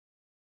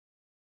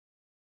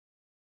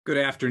Good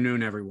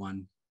afternoon,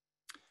 everyone.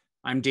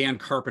 I'm Dan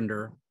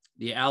Carpenter,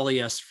 the Ali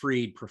S.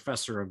 Freed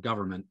Professor of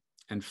Government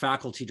and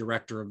Faculty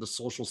Director of the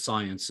Social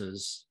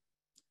Sciences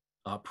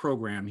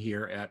program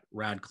here at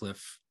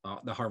Radcliffe,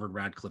 the Harvard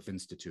Radcliffe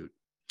Institute.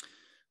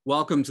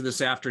 Welcome to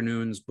this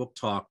afternoon's book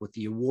talk with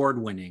the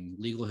award-winning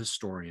legal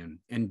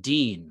historian and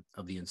dean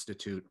of the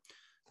Institute,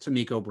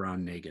 Tomiko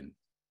Brown-Nagin.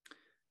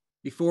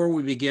 Before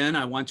we begin,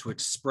 I want to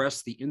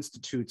express the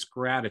Institute's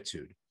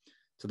gratitude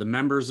to the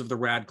members of the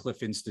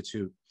Radcliffe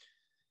Institute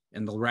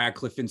and the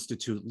Radcliffe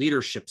Institute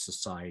Leadership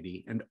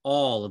Society and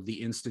all of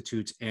the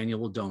Institute's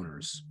annual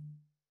donors,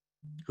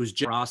 whose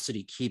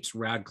generosity keeps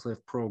Radcliffe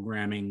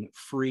programming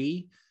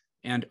free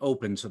and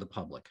open to the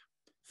public.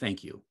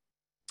 Thank you.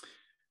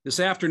 This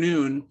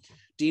afternoon,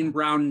 Dean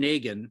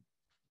Brown-Nagin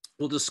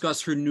will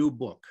discuss her new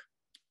book,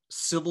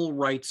 Civil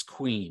Rights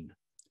Queen,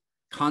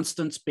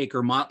 Constance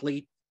Baker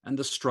Motley and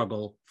the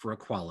Struggle for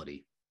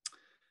Equality.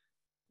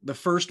 The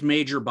first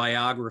major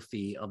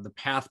biography of the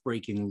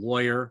path-breaking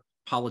lawyer,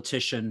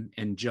 politician,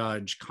 and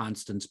judge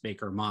Constance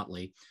Baker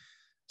Motley.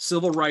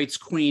 Civil Rights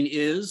Queen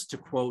is, to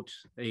quote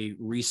a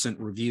recent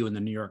review in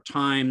the New York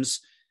Times,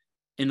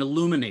 an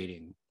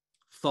illuminating,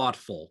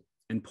 thoughtful,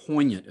 and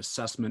poignant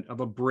assessment of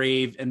a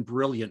brave and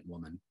brilliant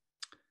woman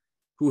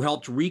who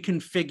helped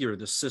reconfigure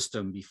the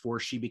system before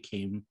she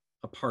became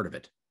a part of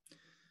it.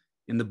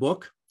 In the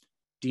book,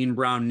 Dean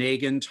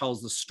Brown-Nagin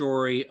tells the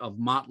story of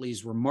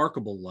Motley's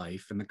remarkable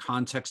life in the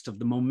context of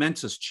the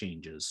momentous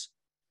changes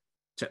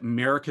to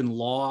American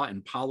law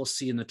and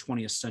policy in the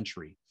 20th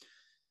century,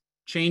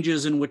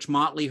 changes in which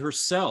Motley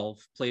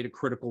herself played a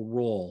critical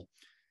role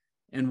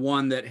and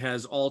one that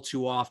has all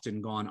too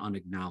often gone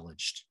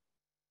unacknowledged.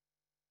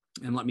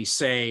 And let me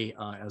say,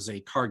 as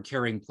a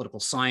card-carrying political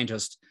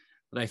scientist,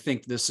 that I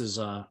think this is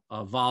a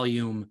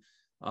volume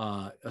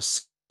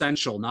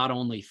essential not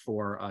only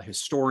for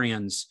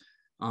historians,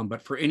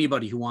 but for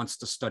anybody who wants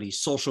to study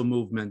social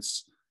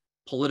movements,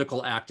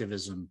 political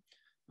activism,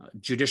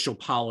 judicial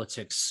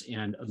politics,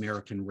 and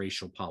American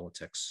racial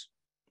politics.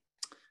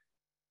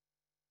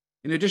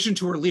 In addition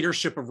to her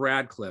leadership of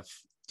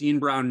Radcliffe, Dean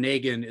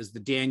Brown-Nagin is the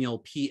Daniel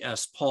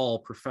P.S. Paul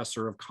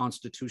Professor of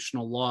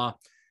Constitutional Law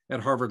at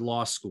Harvard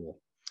Law School.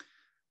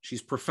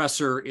 She's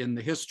professor in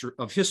the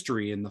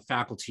history in the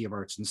Faculty of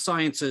Arts and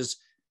Sciences,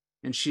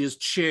 and she is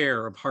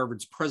chair of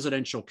Harvard's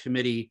Presidential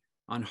Committee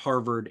on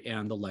Harvard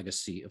and the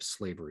Legacy of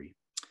Slavery.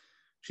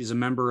 She's a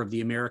member of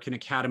the American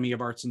Academy of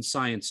Arts and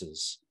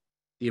Sciences,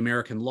 the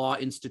American Law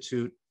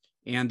Institute,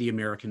 and the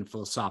American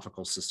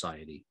Philosophical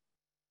Society.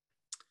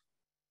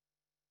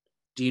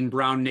 Dean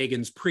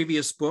Brown-Nagin's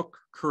previous book,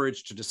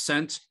 Courage to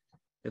Dissent,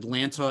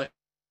 Atlanta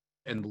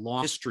and the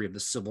Long History of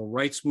the Civil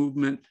Rights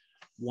Movement,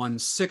 won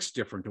 6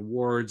 different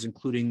awards,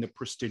 including the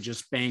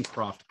prestigious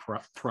Bancroft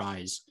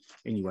Prize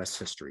in U.S.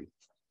 History.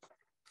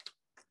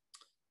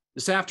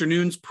 This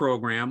afternoon's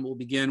program will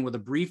begin with a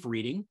brief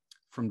reading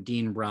from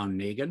Dean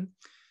Brown-Nagin,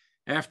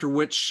 after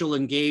which she'll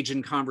engage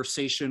in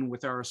conversation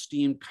with our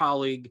esteemed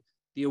colleague,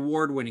 the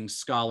award-winning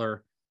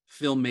scholar,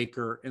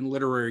 filmmaker, and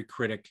literary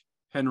critic,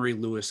 Henry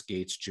Louis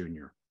Gates,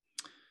 Jr.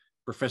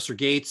 Professor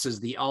Gates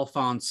is the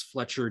Alphonse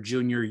Fletcher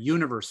Jr.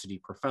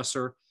 University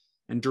Professor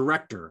and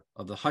Director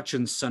of the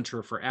Hutchins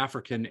Center for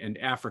African and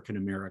African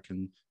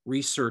American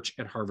Research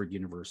at Harvard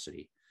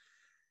University.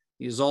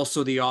 He is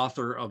also the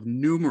author of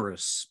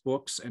numerous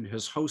books and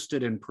has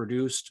hosted and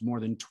produced more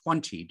than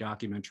 20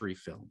 documentary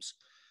films,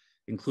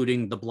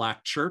 including The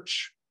Black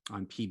Church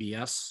on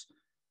PBS,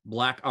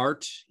 Black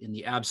Art in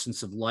the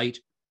Absence of Light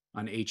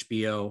on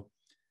HBO,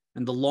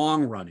 and the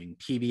long-running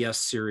PBS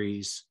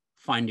series,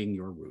 Finding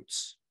Your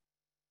Roots.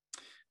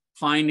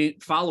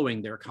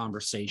 Following their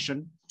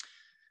conversation,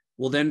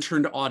 we'll then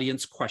turn to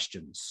audience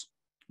questions,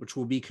 which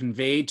will be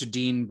conveyed to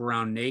Dean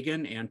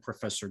Brown-Nagin and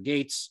Professor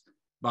Gates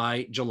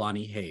by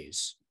Jelani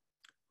Hayes,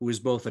 who is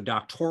both a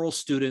doctoral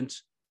student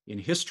in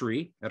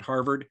history at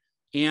Harvard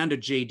and a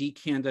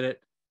JD candidate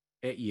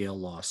at Yale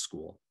Law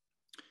School.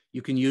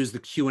 You can use the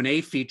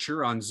Q&A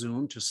feature on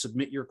Zoom to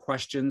submit your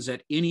questions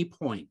at any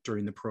point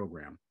during the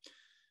program.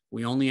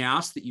 We only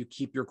ask that you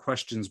keep your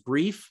questions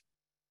brief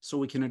so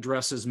we can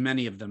address as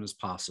many of them as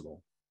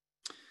possible.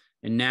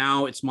 And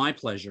now it's my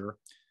pleasure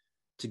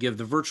to give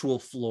the virtual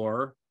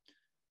floor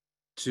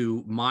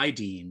to my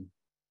dean,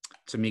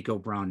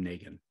 Tomiko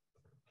Brown-Nagin.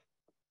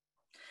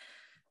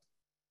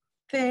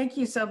 Thank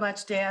you so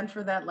much, Dan,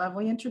 for that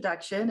lovely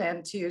introduction,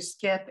 and to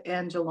Skip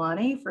and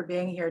Jelani for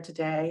being here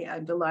today.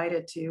 I'm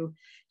delighted to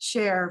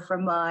share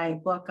from my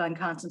book on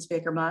Constance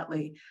Baker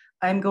Motley.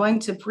 I'm going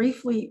to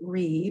briefly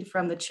read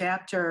from the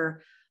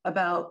chapter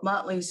about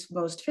Motley's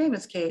most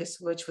famous case,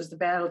 which was the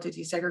battle to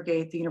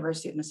desegregate the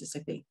University of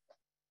Mississippi.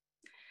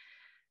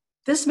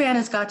 "This man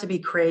has got to be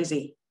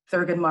crazy,"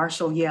 Thurgood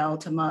Marshall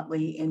yelled to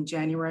Motley in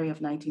January of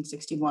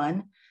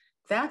 1961.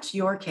 "That's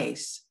your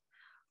case."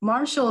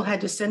 Marshall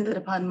had descended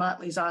upon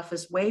Motley's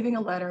office waving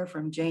a letter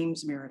from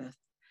James Meredith.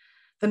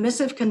 The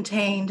missive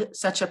contained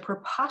such a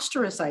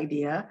preposterous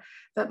idea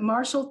that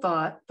Marshall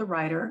thought the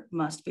writer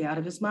must be out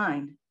of his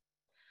mind.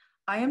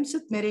 I am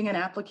submitting an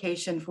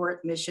application for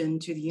admission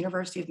to the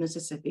University of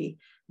Mississippi,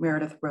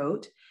 Meredith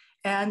wrote,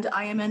 and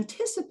I am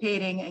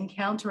anticipating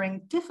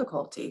encountering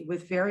difficulty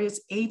with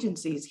various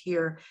agencies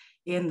here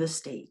in the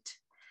state.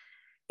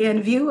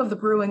 In view of the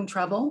brewing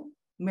trouble,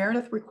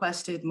 Meredith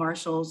requested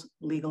Marshall's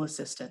legal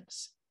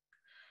assistance.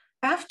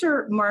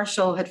 After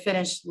Marshall had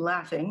finished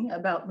laughing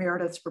about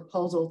Meredith's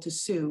proposal to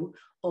sue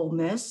Ole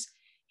Miss,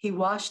 he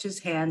washed his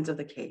hands of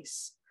the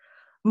case.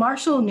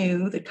 Marshall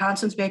knew that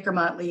Constance Baker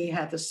Motley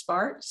had the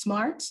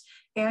smarts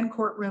and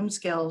courtroom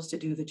skills to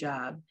do the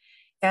job,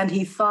 and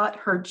he thought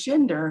her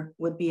gender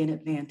would be an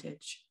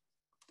advantage.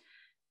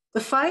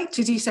 The fight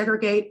to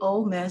desegregate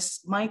Ole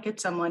Miss might get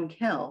someone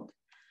killed,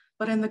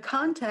 but in the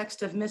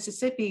context of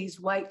Mississippi's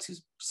white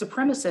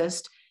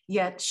supremacist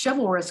yet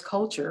chivalrous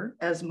culture,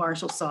 as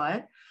Marshall saw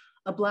it,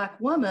 a Black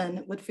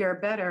woman would fare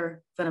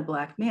better than a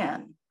Black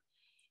man.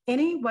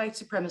 Any white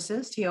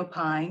supremacist, he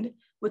opined,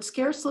 would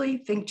scarcely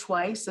think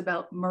twice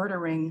about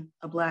murdering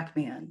a Black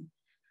man,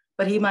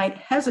 but he might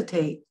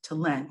hesitate to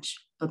lynch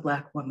a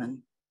Black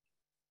woman.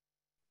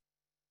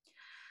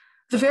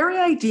 The very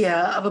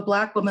idea of a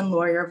Black woman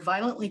lawyer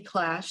violently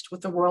clashed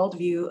with the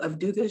worldview of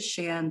Dugas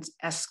Shands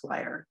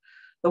Esquire,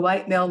 the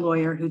white male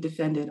lawyer who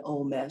defended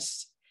Ole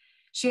Miss.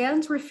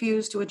 Shands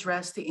refused to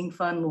address the Inc.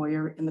 Fund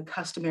lawyer in the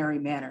customary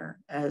manner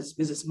as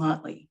Mrs.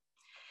 Motley.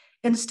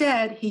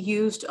 Instead, he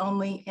used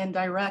only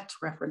indirect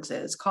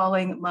references,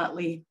 calling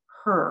Motley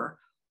her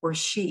or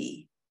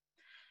she.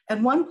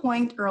 At one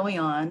point early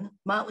on,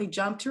 Motley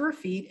jumped to her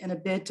feet in a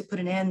bid to put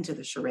an end to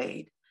the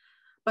charade.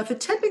 But the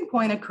tipping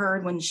point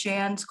occurred when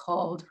Shands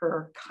called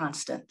her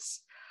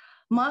Constance.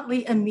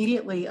 Motley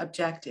immediately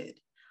objected.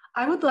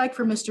 "I would like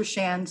for Mr.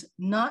 Shands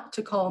not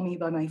to call me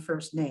by my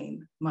first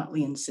name,"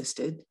 Motley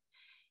insisted.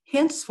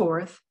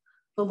 Henceforth,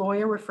 the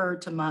lawyer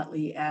referred to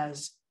Motley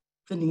as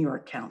the New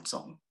York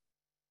counsel.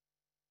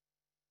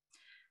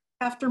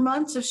 After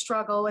months of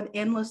struggle and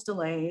endless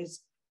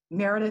delays,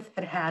 Meredith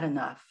had had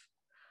enough.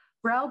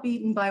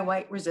 Browbeaten by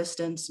white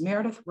resistance,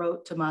 Meredith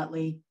wrote to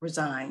Motley,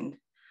 resigned.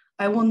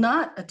 "I will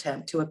not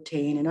attempt to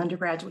obtain an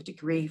undergraduate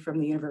degree from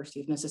the University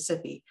of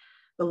Mississippi,"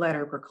 the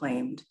letter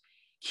proclaimed.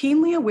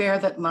 Keenly aware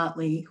that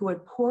Motley, who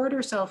had poured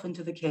herself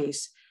into the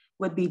case,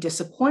 would be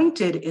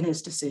disappointed in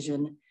his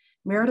decision,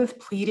 Meredith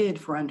pleaded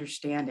for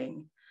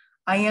understanding.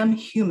 "I am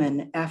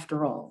human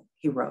after all,"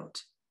 he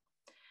wrote.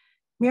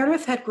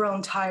 Meredith had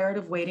grown tired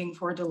of waiting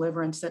for a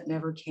deliverance that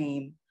never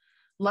came.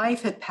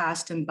 Life had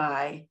passed him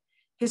by.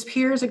 His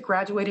peers had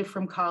graduated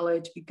from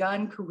college,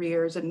 begun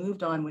careers, and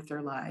moved on with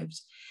their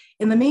lives.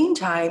 In the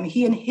meantime,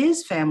 he and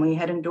his family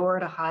had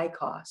endured a high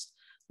cost,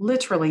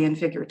 literally and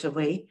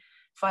figuratively,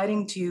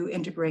 fighting to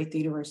integrate the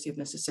University of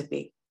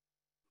Mississippi.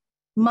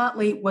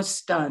 Motley was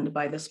stunned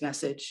by this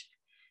message.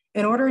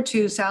 In order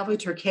to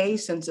salvage her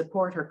case and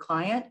support her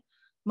client,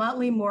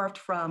 Motley morphed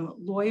from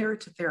lawyer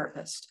to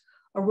therapist,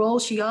 a role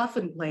she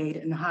often played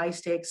in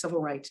high-stakes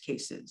civil rights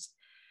cases.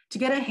 To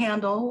get a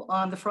handle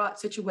on the fraught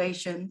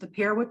situation, the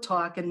pair would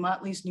talk in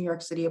Motley's New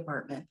York City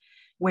apartment,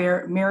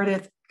 where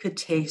Meredith could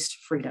taste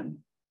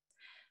freedom.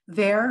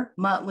 There,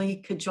 Motley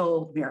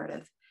cajoled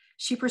Meredith.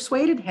 She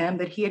persuaded him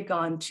that he had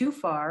gone too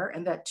far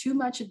and that too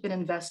much had been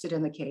invested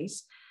in the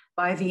case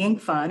by the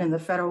Inc. Fund and the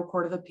Federal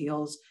Court of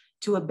Appeals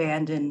to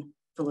abandon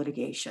the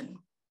litigation.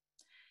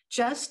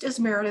 Just as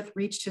Meredith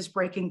reached his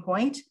breaking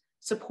point,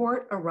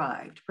 support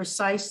arrived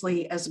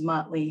precisely as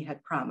Motley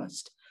had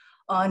promised.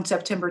 On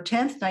September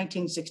 10th,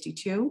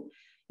 1962,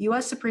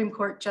 US Supreme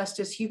Court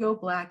Justice Hugo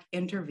Black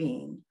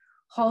intervened,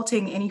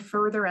 halting any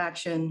further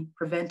action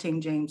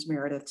preventing James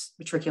Meredith's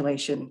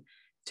matriculation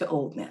to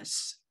Ole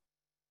Miss.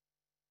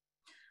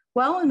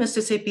 While in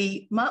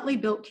Mississippi, Motley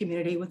built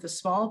community with a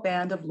small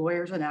band of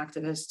lawyers and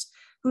activists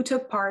who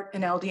took part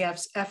in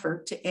LDF's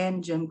effort to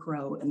end Jim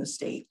Crow in the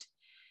state.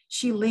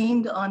 She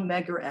leaned on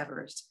Medgar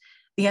Evers,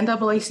 the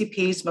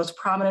NAACP's most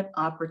prominent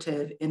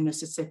operative in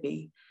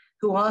Mississippi,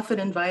 who often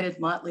invited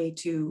Motley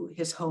to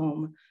his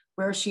home,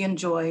 where she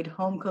enjoyed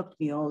home-cooked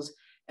meals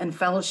and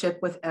fellowship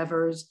with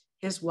Evers,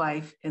 his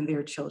wife, and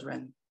their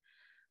children.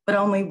 But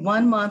only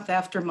 1 month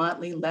after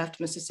Motley left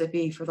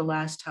Mississippi for the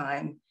last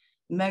time,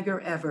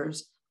 Medgar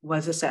Evers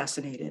was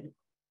assassinated.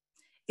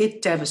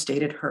 It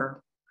devastated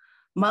her.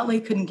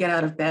 Motley couldn't get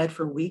out of bed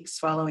for weeks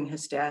following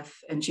his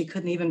death, and she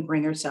couldn't even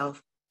bring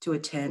herself to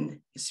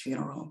attend his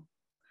funeral.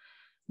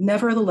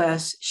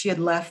 Nevertheless, she had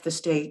left the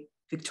state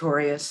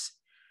victorious.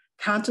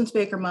 Constance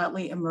Baker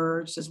Motley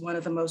emerged as one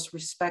of the most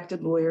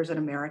respected lawyers in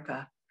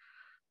America.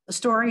 A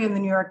story in the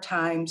New York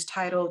Times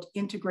titled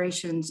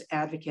 "Integration's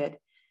Advocate"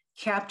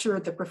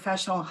 captured the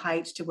professional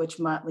heights to which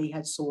Motley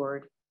had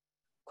soared.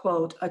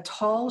 Quote, "A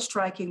tall,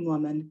 striking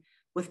woman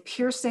with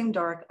piercing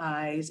dark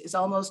eyes is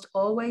almost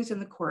always in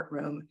the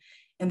courtroom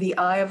in the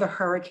eye of the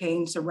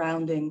hurricane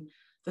surrounding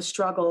the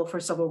struggle for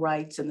civil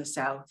rights in the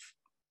South.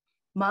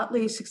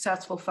 Motley's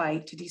successful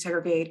fight to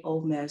desegregate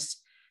Ole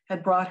Miss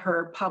had brought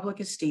her public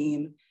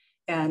esteem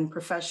and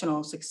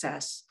professional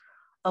success,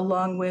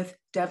 along with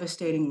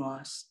devastating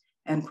loss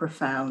and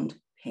profound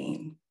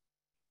pain."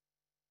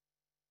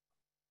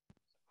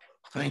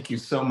 Thank you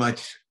so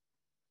much,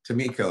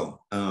 Tomiko,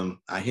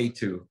 I hate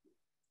to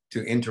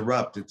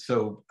interrupt. It's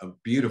so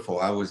beautiful.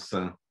 I was,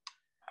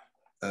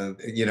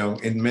 you know,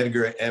 in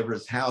Medgar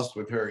Evers' house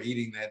with her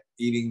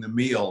eating the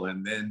meal,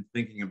 and then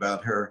thinking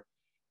about her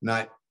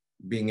not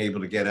being able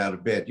to get out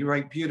of bed. You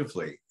write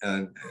beautifully,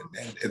 and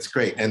it's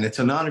great. And it's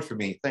an honor for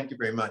me. Thank you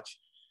very much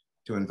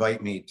to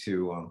invite me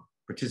to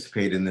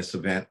participate in this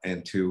event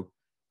and to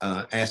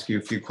ask you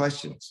a few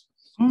questions,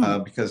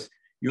 because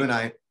you and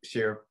I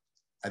share,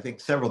 I think,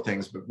 several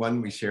things, but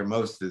one we share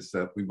most is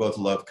that we both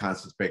love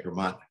Constance Baker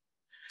Motley.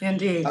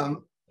 Indeed.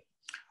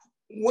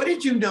 What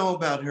did you know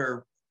about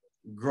her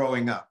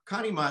growing up?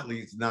 Connie Motley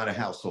is not a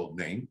household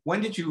name.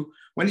 When did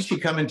she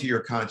come into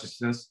your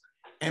consciousness,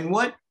 and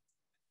what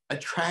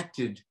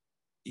attracted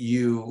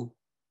you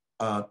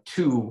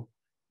to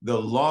the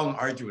long,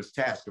 arduous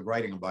task of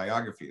writing a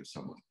biography of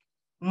someone?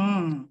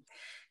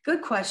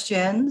 Good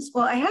questions.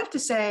 Well, I have to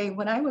say,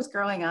 when I was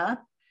growing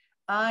up,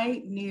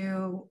 I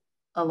knew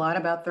a lot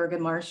about Thurgood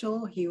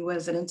Marshall. He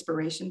was an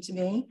inspiration to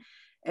me,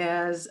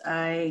 as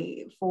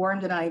I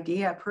formed an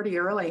idea pretty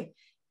early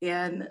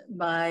in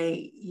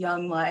my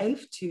young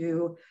life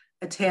to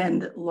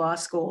attend law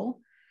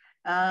school.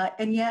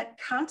 And yet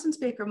Constance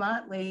Baker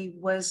Motley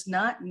was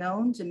not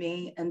known to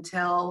me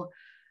until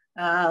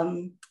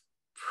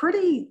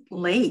pretty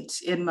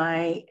late in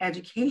my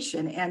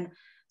education. And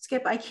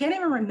Skip, I can't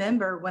even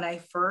remember when I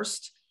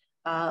first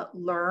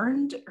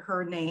learned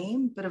her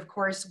name, but of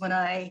course, when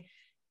I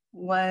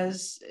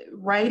was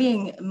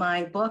writing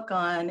my book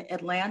on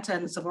Atlanta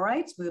and the Civil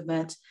Rights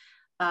Movement,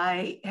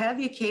 I had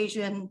the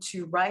occasion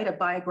to write a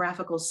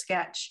biographical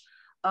sketch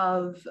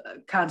of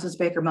Constance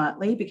Baker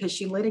Motley, because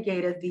she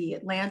litigated the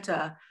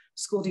Atlanta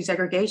school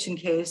desegregation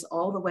case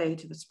all the way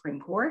to the Supreme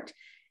Court.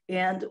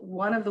 And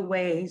one of the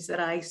ways that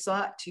I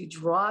sought to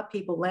draw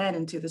people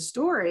into the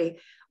story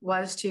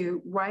was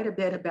to write a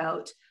bit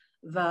about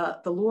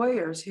the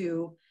lawyers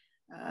who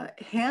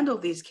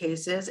handled these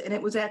cases. And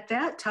it was at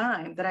that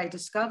time that I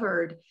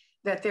discovered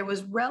that there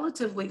was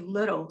relatively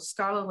little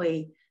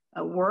scholarly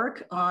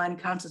work on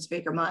Constance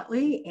Baker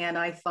Motley. And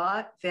I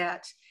thought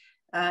that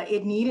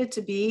it needed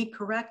to be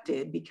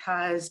corrected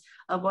because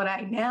of what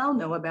I now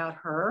know about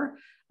her.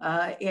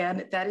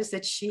 And that is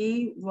that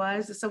she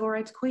was a civil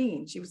rights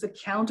queen. She was a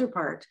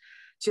counterpart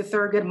to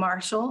Thurgood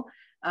Marshall.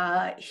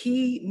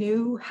 He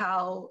knew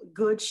how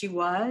good she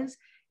was.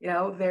 You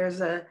know, there's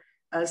a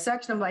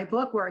section of my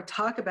book where I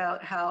talk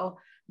about how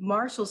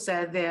Marshall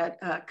said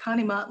that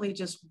Connie Motley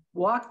just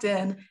walked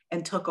in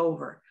and took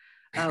over,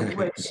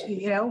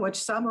 which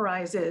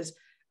summarizes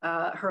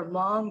her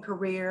long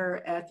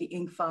career at the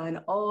Inc. Fund,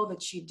 all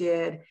that she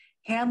did,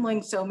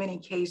 handling so many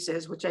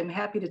cases, which I'm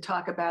happy to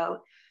talk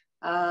about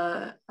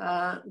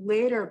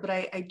later. But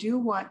I do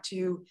want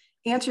to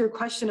answer your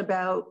question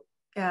about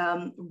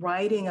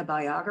writing a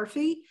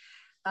biography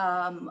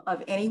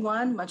of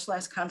anyone, much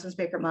less Constance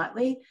Baker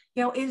Motley.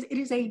 You know, it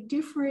is a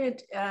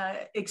different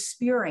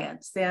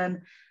experience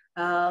than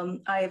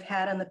I've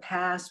had in the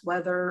past,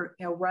 whether,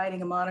 you know,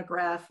 writing a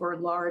monograph or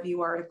law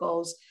review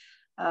articles.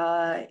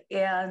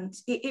 And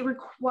it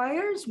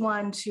requires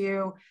one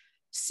to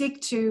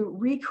seek to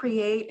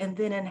recreate and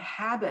then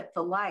inhabit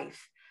the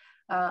life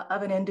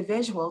of an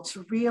individual,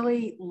 to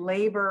really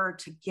labor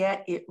to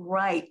get it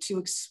right, to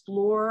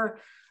explore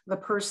the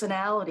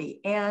personality.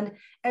 And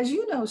as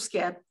you know,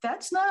 Skip,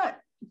 that's not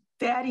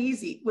that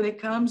easy when it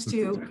comes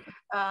to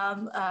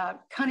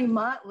Connie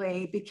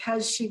Motley,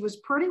 because she was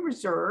pretty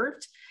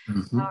reserved.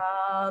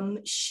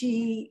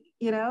 She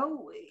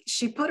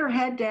put her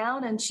head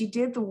down and she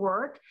did the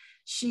work.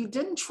 She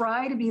didn't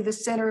try to be the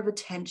center of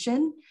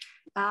attention.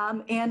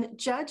 And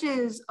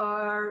judges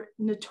are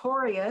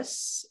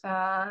notorious,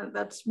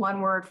 that's one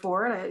word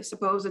for it. I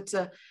suppose it's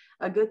a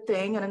good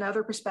thing, and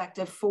another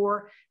perspective,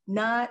 for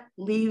not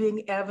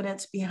leaving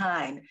evidence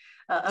behind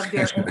of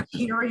their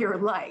interior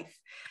life.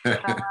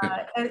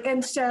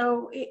 And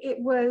so it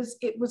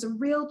was a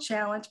real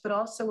challenge, but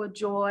also a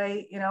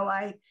joy. You know,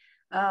 I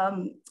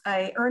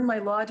earned my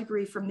law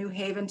degree from New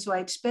Haven, so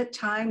I'd spent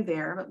time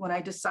there. But when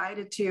I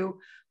decided to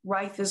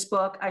write this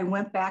book, I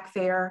went back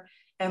there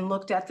and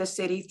looked at the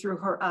city through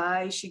her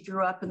eyes. She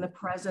grew up in the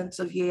presence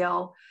of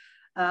Yale,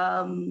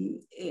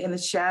 in the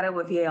shadow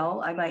of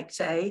Yale, I might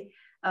say.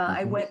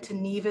 I went to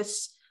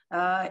Nevis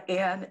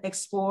and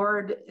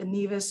explored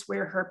Nevis,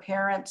 where her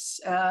parents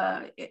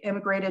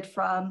immigrated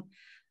from,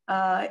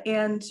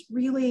 and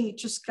really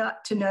just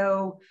got to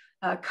know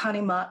Connie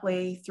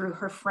Motley through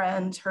her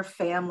friends, her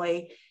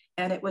family.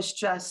 And it was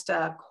just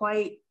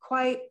quite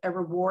a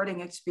rewarding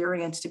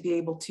experience to be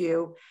able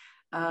to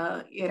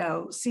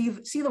see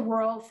the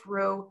world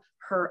through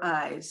her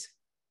eyes.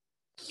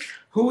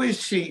 Who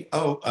is she?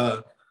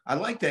 I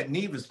like that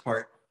Nevis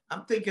part.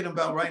 I'm thinking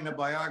about writing a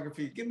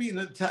biography. Give me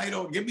the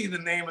title. Give me the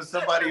name of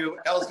somebody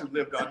else who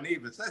lived on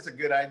Nevis. That's a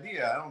good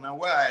idea. I don't know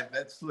why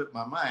that slipped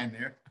my mind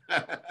there.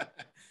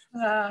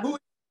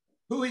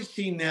 Who is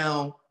she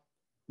now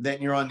that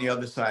you're on the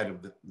other side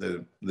of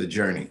the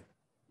journey?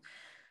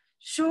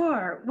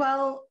 Sure.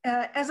 Well,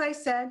 as I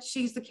said,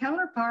 she's the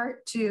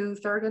counterpart to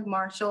Thurgood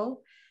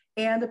Marshall.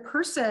 and a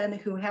person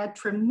who had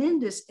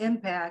tremendous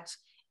impact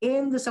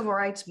in the civil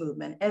rights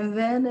movement, and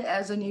then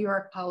as a New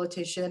York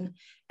politician,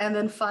 and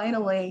then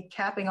finally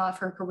capping off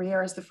her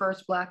career as the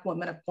first Black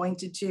woman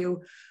appointed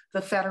to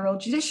the federal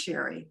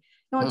judiciary.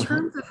 Now, in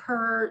terms of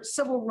her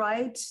civil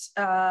rights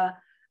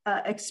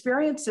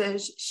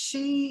experiences,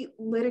 she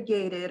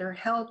litigated or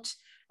helped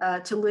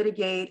to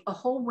litigate a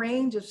whole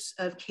range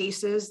of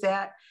cases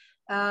that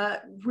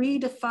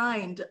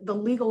redefined the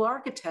legal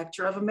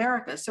architecture of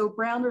America. So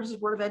Brown versus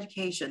Board of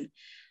Education,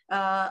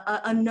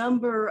 a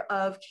number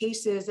of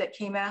cases that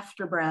came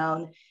after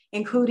Brown,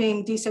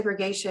 including the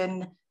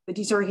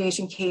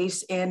desegregation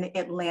case in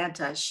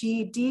Atlanta.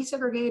 She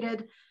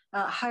desegregated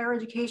higher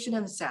education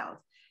in the South,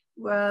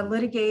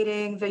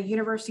 litigating the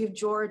University of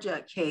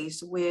Georgia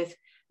case with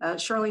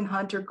Charlene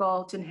Hunter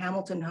Galt and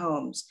Hamilton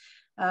Holmes,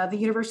 the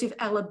University of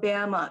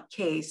Alabama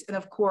case, and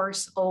of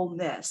course, Ole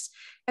Miss.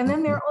 And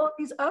then there are all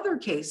these other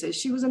cases.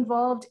 She was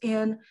involved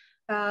in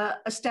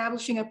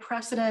establishing a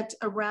precedent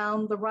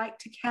around the right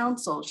to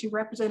counsel. She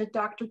represented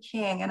Dr.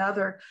 King and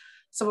other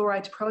civil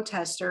rights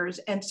protesters.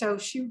 And so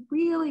she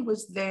really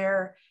was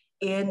there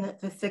in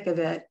the thick of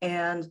it,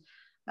 and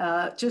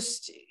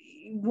just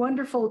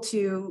wonderful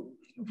to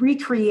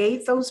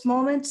recreate those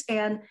moments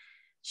and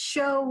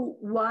show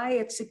why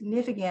it's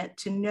significant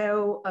to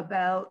know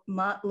about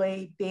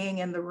Motley being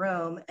in the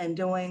room and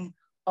doing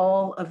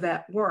all of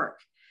that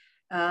work.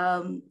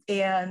 And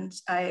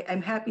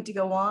I'm happy to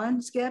go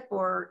on, Skip,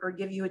 or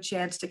give you a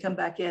chance to come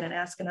back in and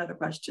ask another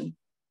question.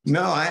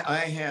 No, I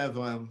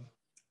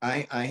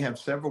have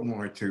several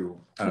more to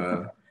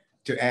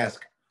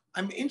ask.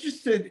 I'm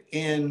interested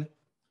in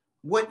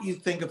what you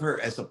think of her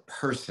as a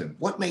person.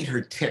 What made her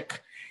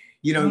tick?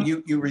 You know,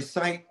 you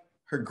recite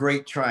her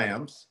great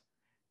triumphs,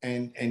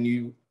 and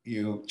you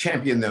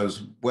champion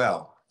those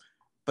well.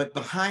 But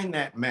behind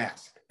that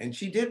mask, and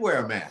she did wear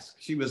a mask.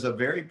 She was a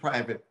very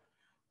private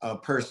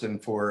person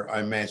for, I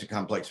imagine,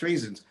 complex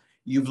reasons.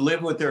 You've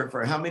lived with her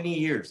for how many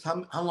years?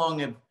 How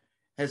long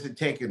has it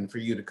taken for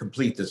you to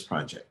complete this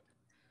project?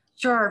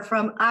 Sure,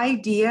 from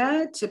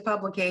idea to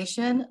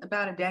publication,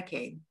 about a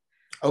decade.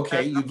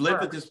 Okay, you've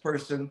lived with this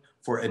person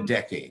for a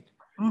decade.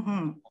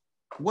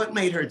 What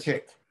made her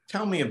tick?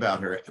 Tell me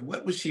about her.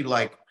 What was she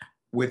like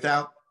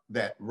without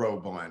that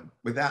robe on,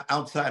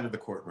 outside of the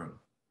courtroom?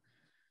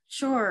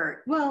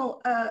 Sure.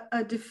 Well,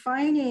 a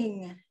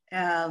defining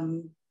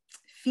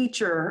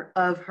feature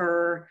of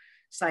her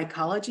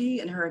psychology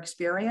and her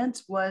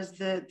experience was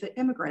the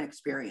immigrant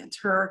experience.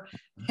 Her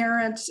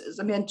parents, as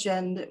I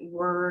mentioned,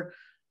 were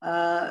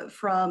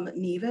from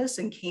Nevis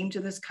and came to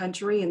this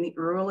country in the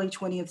early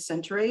 20th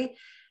century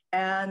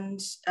and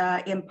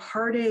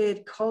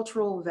imparted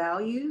cultural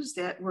values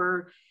that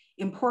were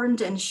important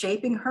in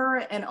shaping her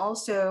and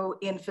also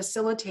in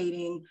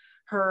facilitating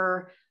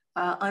her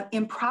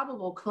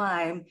improbable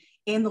climb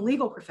in the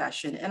legal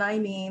profession. And I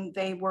mean,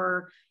 they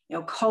were,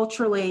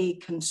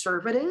 culturally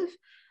conservative.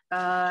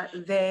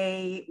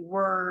 They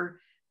were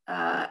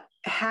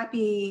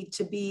happy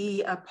to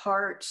be a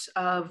part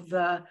of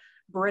the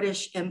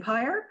British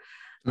Empire.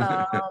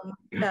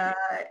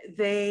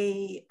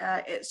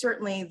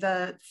 Certainly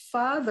the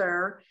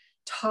father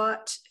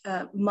taught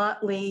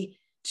Motley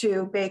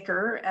to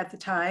Baker at the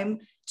time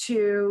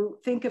to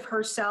think of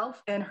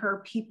herself and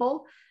her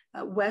people,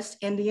 West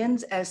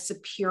Indians, as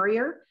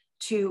superior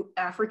to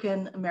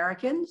African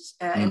Americans.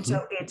 And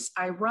so it's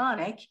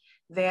ironic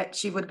that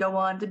she would go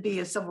on to be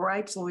a civil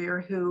rights lawyer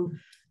who,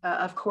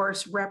 of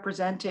course,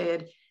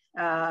 represented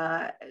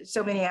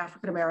so many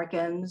African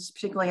Americans,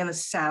 particularly in the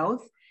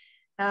South.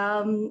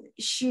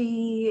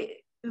 She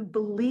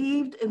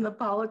believed in the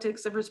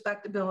politics of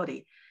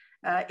respectability.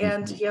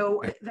 And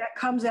that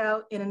comes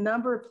out in a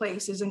number of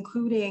places,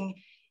 including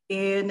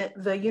in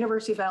the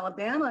University of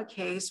Alabama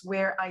case,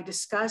 where I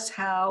discuss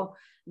how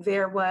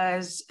there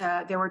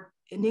were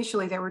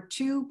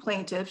two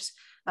plaintiffs,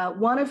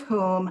 one of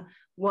whom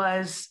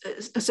was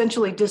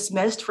essentially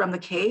dismissed from the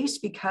case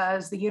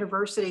because the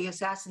university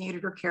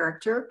assassinated her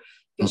character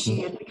because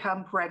she had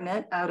become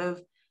pregnant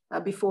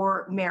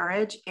before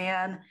marriage,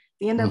 and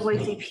the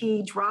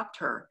NAACP dropped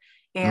her.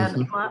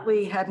 And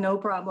Motley had no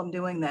problem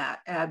doing that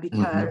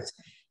because,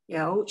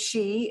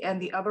 she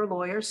and the other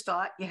lawyers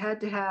thought you had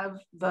to have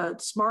the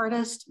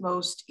smartest,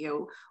 most,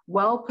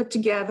 well put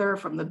together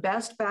from the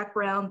best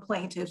background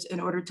plaintiffs in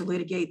order to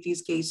litigate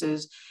these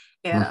cases.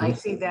 And I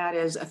see that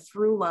as a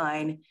through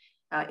line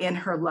in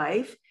her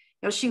life.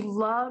 She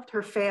loved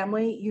her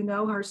family,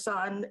 her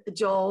son,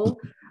 Joel,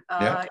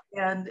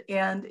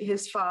 and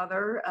his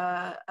father,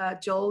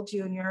 Joel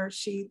Jr.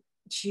 She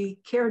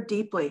cared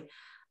deeply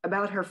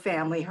about her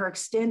family, her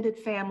extended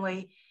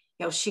family.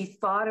 She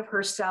thought of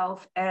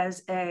herself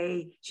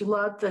she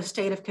loved the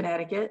state of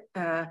Connecticut,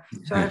 thought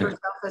of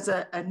herself as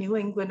a New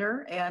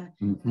Englander, and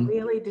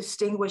really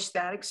distinguished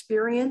that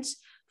experience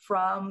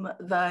from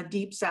the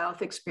Deep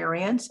South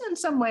experience in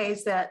some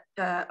ways that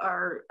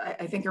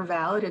I think are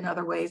valid, in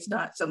other ways,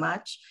 not so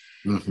much.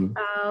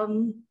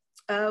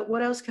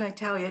 What else can I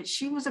tell you?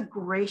 She was a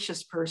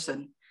gracious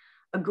person.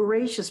 a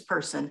gracious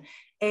person,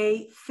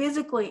 a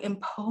physically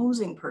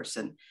imposing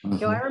person. You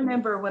know, I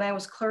remember when I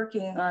was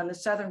clerking on the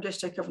Southern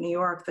District of New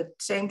York, the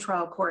same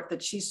trial court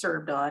that she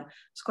served on, I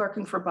was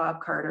clerking for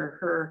Bob Carter,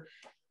 her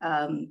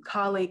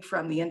colleague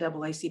from the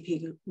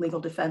NAACP Legal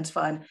Defense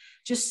Fund,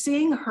 just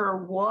seeing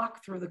her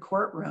walk through the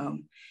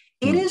courtroom.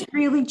 It is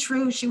really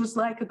true. She was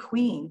like a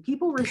queen.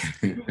 People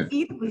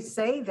repeatedly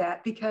say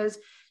that because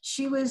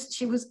she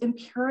was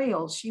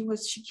imperial.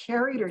 She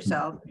carried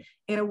herself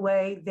in a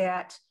way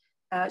that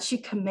she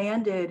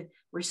commanded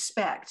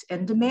respect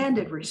and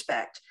demanded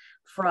respect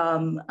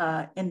from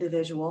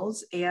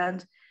individuals.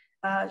 And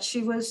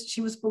she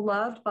was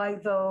beloved by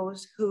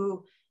those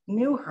who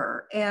knew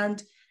her.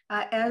 And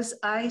as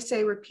I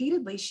say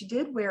repeatedly, she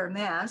did wear a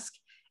mask.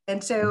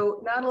 And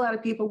so not a lot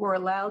of people were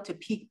allowed to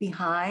peek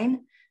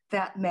behind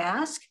that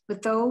mask,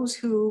 but those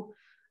who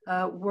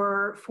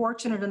were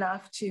fortunate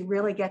enough to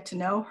really get to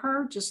know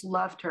her just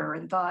loved her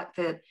and thought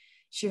that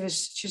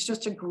she's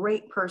just a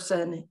great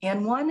person,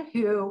 and one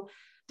who,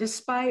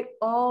 despite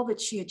all that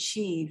she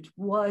achieved,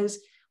 was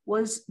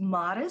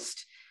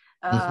modest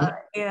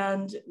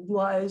and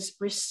was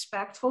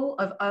respectful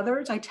of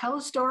others. I tell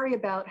a story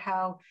about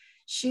how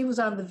she was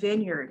on the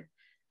vineyard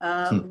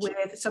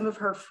with some of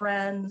her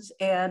friends,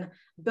 and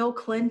Bill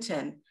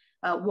Clinton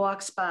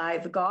walks by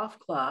the golf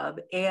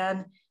club,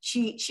 and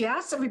she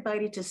asks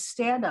everybody to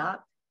stand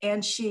up,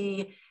 and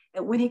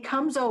when he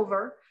comes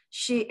over,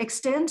 she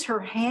extends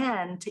her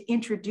hand to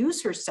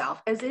introduce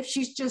herself as if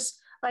she's just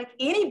like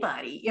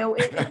anybody, you know,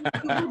 you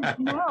wouldn't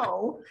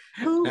know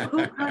who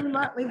Connie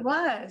Motley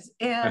was.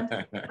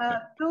 And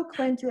Bill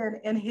Clinton,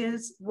 in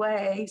his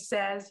way,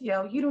 says, you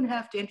know, you don't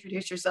have to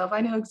introduce yourself.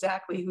 I know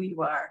exactly who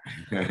you are.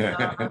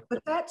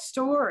 But that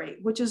story,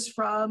 which is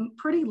from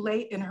pretty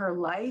late in her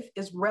life,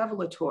 is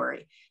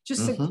revelatory,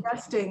 just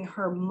suggesting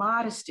her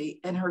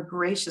modesty and her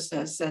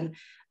graciousness. And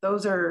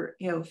those are,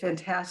 you know,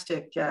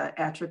 fantastic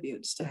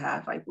attributes to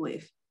have, I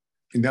believe.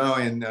 No,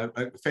 and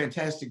a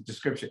fantastic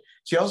description.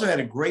 She also had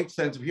a great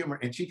sense of humor,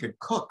 and she could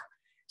cook.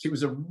 She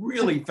was a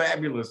really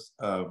fabulous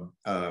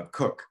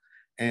cook,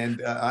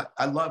 and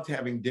I loved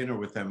having dinner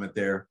with them at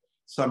their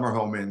summer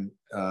home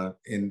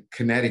in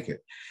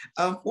Connecticut.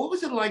 What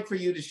was it like for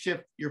you to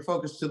shift your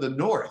focus to the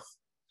North,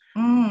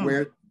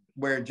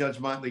 where Judge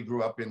Motley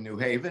grew up in New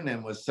Haven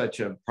and was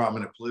such a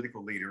prominent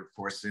political leader, of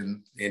course,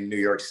 in New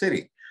York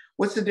City?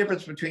 What's the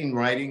difference between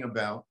writing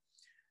about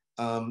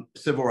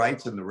civil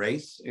rights and the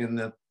race in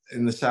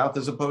the South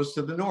as opposed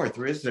to the North,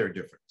 or is there a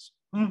difference?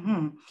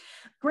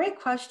 Great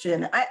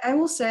question. I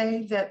will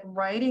say that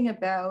writing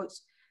about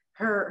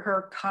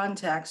her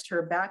context,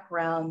 her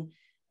background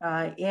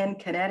in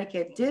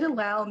Connecticut did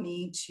allow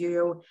me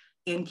to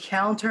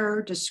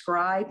encounter,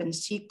 describe, and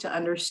seek to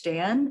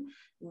understand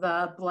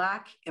the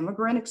Black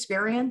immigrant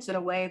experience in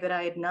a way that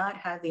I had not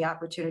had the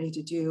opportunity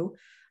to do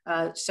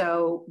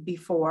so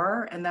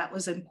before, and that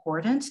was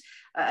important.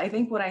 I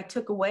think what I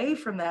took away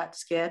from that,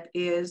 Skip,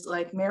 is,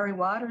 like Mary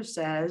Waters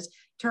says,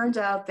 turns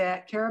out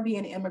that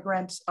Caribbean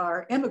immigrants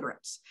are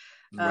immigrants,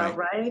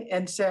 right?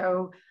 And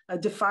so a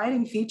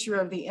defining feature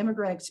of the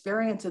immigrant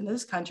experience in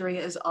this country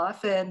is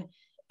often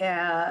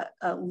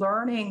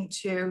learning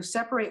to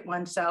separate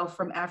oneself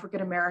from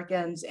African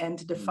Americans and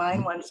to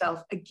define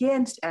oneself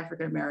against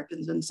African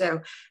Americans. And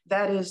so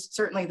that is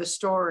certainly the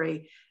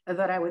story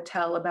that I would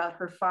tell about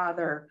her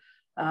father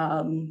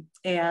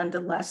and the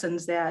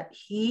lessons that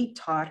he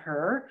taught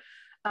her.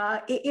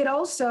 It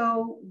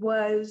also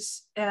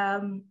was, I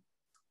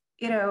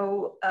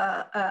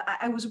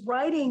was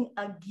writing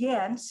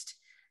against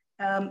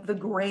the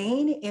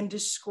grain in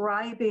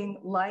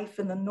describing life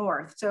in the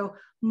North. So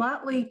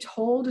Motley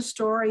told a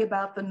story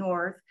about the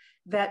North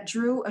that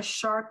drew a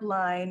sharp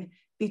line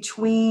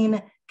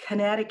between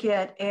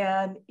Connecticut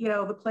and,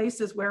 the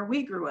places where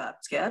we grew up,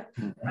 Skip,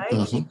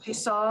 right? She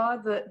saw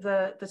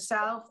the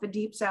South, the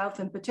Deep South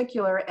in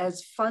particular,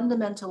 as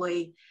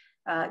fundamentally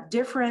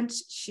different.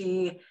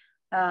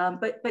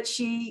 But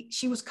she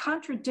was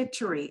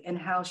contradictory in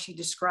how she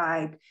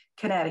described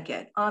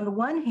Connecticut. On the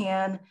one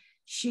hand,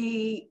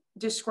 she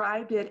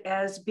described it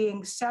as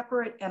being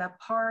separate and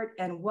apart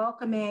and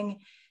welcoming.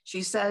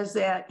 She says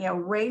that,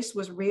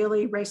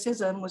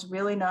 racism was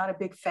really not a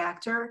big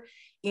factor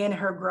in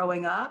her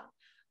growing up.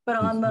 But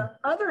on the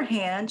other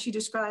hand, she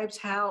describes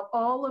how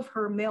all of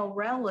her male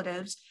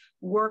relatives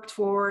worked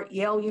for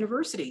Yale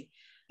University,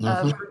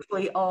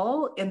 virtually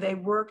all, and they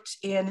worked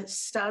in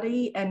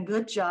study and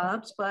good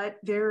jobs, but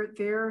they're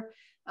jobs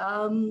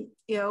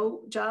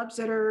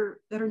that are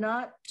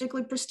not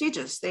particularly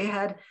prestigious. They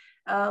had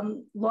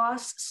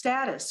lost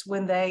status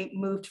when they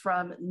moved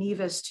from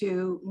Nevis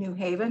to New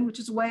Haven, which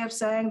is a way of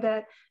saying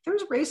that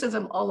there's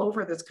racism all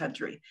over this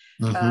country,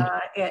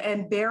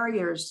 and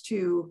barriers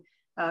to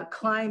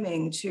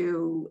climbing,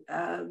 to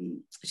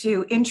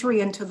entry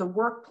into the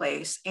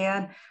workplace.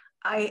 And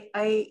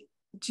I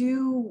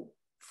do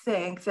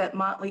think that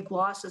Motley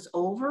glosses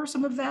over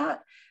some of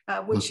that,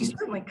 which she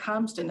certainly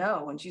comes to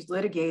know when she's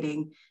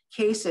litigating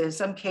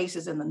some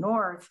cases in the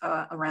North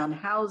around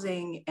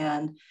housing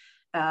and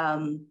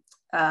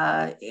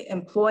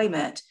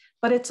employment.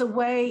 but it's a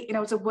way,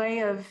 it's a way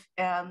of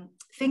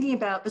thinking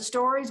about the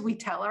stories we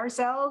tell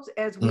ourselves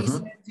as we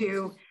set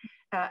to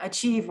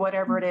achieve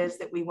whatever it is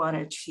that we want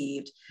to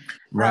achieve.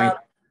 Right.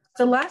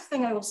 The last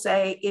thing I will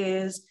say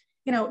is,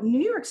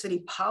 New York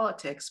City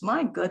politics,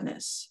 my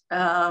goodness,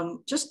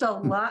 just a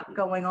lot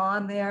going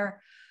on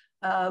there.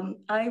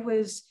 I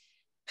was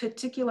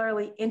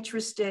particularly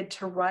interested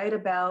to write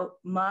about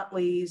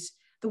Motley's,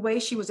 the way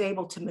she was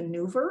able to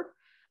maneuver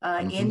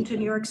into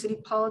New York City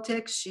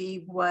politics.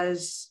 She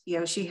was,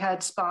 she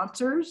had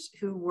sponsors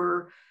who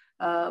were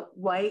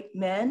white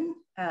men,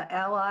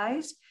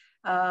 allies,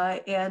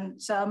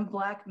 and some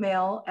Black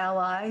male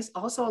allies.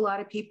 Also, a lot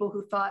of people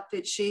who thought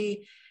that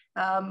she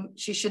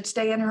should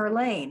stay in her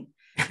lane,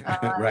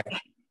 Right.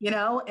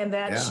 and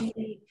that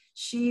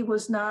she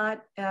was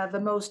not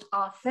the most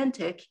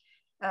authentic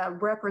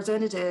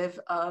representative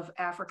of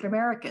African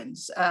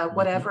Americans.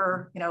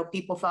 Whatever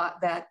people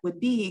thought that would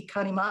be,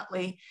 Connie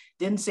Motley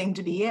didn't seem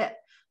to be it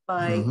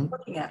by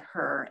looking at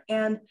her.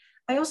 And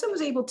I also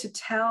was able to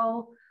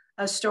tell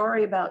a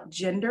story about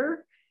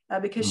gender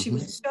because she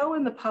was so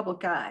in the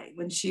public eye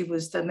when she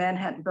was the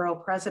Manhattan Borough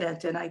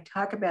president. And I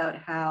talk about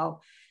how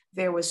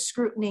there was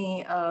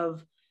scrutiny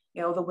of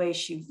the way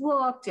she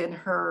looked and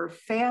her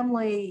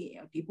family.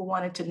 People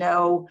wanted to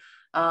know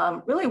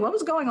really what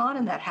was going on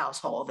in that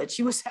household, that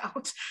she was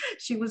out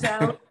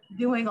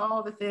doing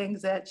all the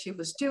things that she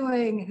was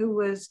doing, who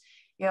was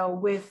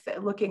with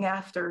looking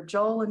after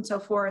Joel and so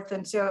forth.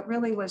 And so it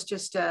really was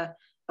just a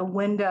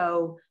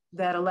window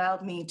that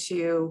allowed me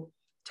to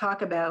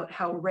talk about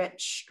how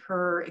rich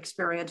her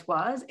experience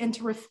was and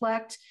to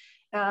reflect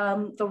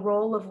the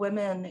role of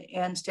women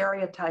and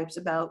stereotypes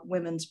about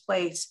women's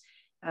place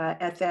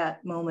at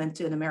that moment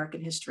in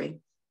American history.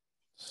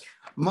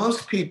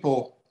 Most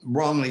people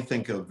wrongly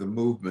think of the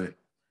movement,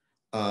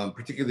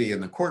 particularly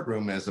in the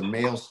courtroom, as a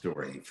male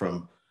story,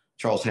 from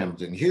Charles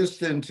Hamilton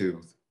Houston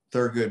to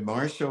Thurgood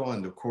Marshall,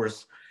 and of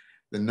course,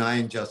 the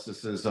 9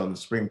 justices on the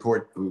Supreme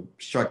Court who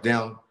struck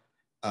down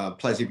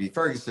Plessy v.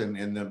 Ferguson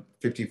in the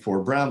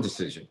 54 Brown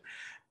decision.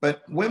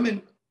 But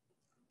women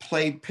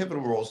played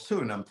pivotal roles too,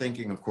 and I'm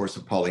thinking, of course,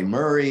 of Pauli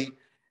Murray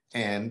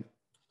and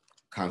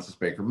Constance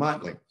Baker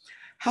Motley.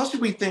 How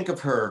should we think of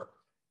her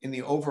in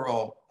the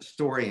overall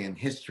story and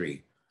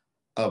history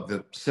of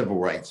the civil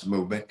rights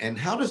movement, and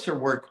how does her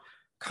work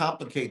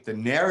complicate the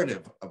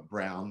narrative of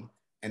Brown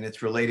and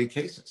its related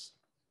cases?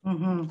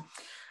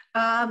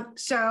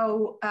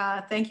 So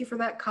thank you for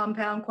that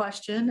compound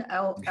question.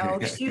 I'll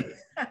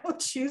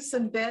choose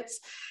some bits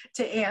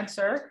to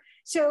answer.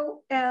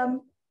 So,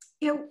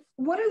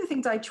 one of the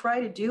things I try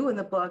to do in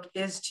the book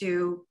is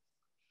to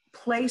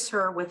place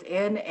her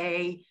within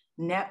a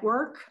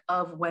network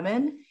of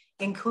women,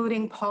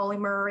 including Pauli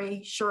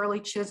Murray, Shirley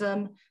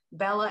Chisholm,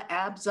 Bella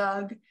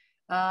Abzug,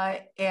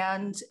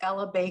 and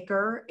Ella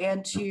Baker,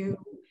 and to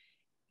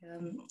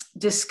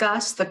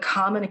discuss the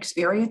common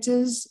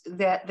experiences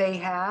that they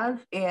had.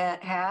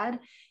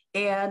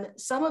 And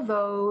some of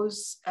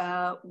those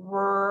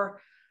were,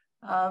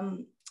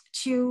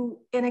 to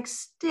an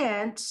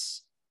extent,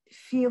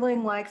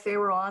 feeling like they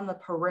were on the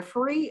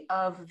periphery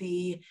of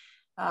the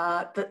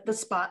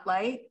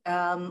spotlight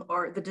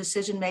or the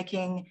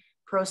decision-making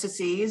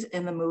processes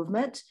in the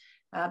movement,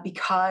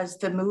 because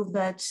the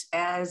movement,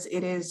 as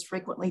it is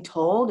frequently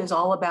told, is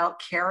all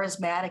about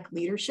charismatic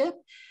leadership.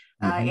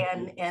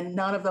 And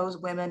none of those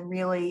women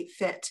really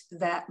fit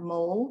that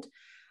mold.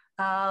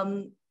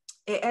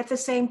 At the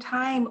same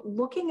time,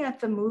 looking at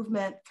the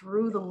movement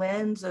through the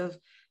lens of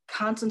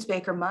Constance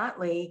Baker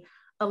Motley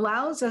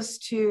allows us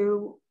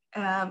to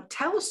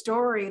tell a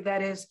story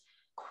that is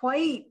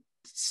quite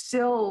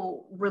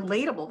still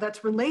relatable, that's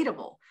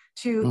relatable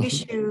to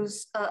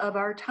issues of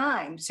our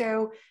time.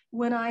 So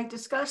when I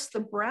discuss the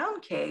Brown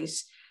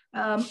case,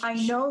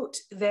 I note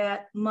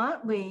that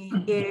Motley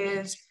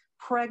is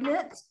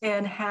pregnant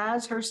and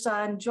has her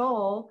son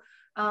Joel,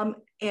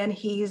 and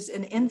he's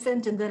an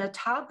infant and then a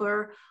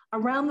toddler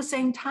around the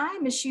same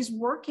time as she's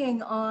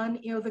working on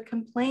the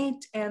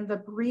complaint and the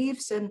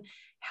briefs and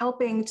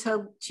helping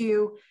to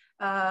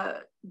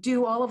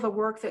do all of the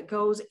work that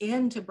goes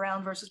into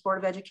Brown versus Board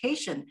of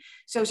Education.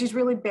 So she's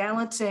really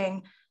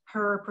balancing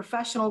her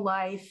professional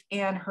life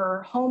and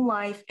her home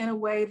life in a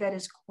way that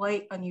is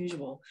quite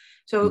unusual.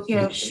 So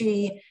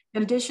she,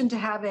 in addition to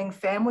having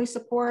family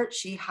support,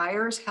 she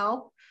hires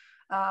help.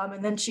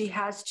 And then she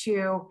has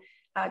to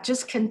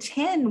just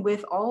contend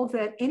with all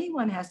that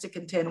anyone has to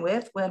contend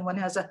with when one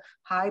has a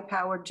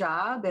high-powered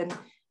job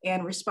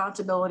and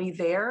responsibility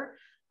there.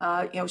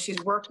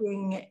 She's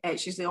working,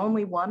 she's the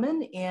only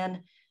woman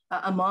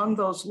among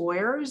those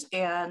lawyers,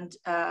 and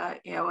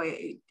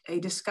I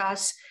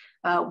discuss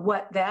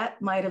what that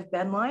might have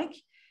been like.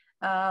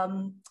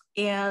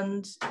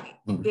 And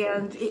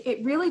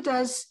it really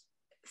does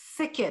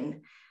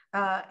thicken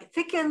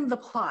the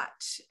plot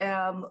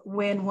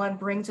when one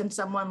brings in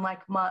someone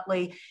like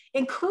Motley,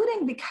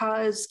 including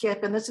because,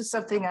 Skip, and this is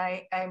something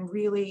I'm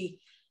really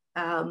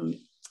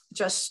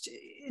just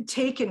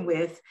taken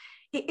with,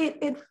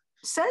 it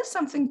says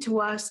something to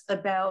us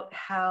about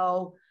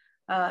how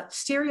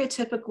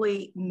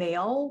stereotypically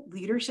male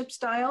leadership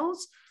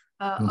styles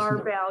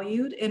are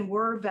valued and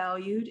were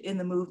valued in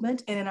the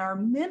movement and in our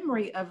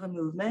memory of the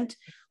movement,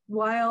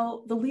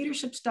 while the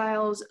leadership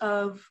styles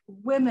of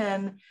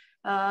women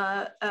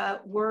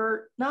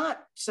were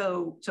not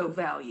so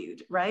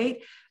valued,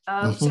 right?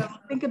 So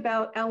think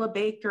about Ella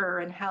Baker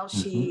and how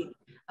she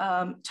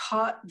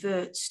taught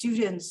the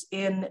students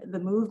in the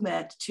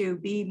movement to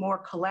be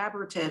more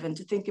collaborative and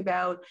to think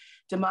about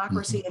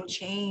democracy and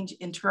change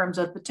in terms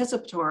of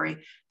participatory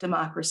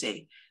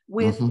democracy.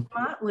 With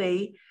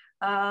Motley,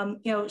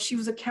 she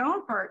was a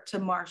counterpart to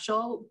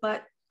Marshall,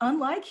 but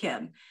unlike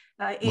him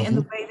in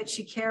the way that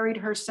she carried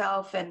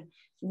herself and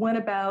went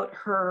about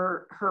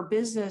her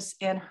business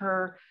and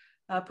her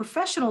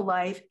professional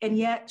life, and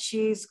yet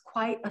she's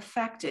quite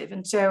effective.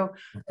 And so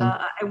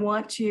I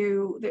want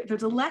to,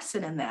 there's a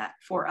lesson in that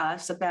for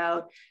us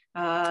about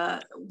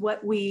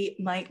what we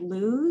might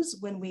lose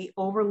when we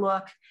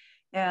overlook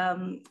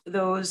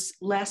those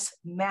less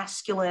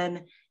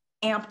masculine,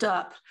 amped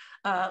up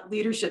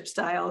leadership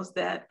styles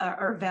that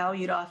are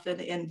valued often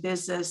in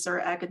business or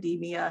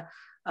academia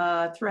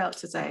throughout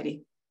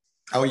society.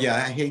 Oh yeah,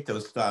 I hate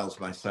those styles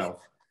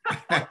myself.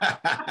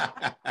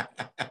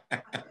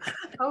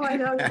 Oh, I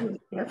know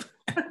you.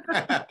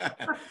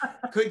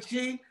 Could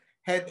she,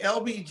 had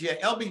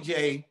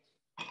LBJ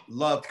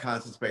loved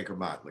Constance Baker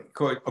Motley,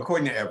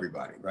 according to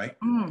everybody, right?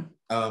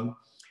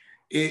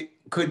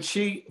 Could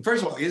she,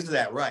 first of all, is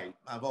that right?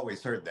 I've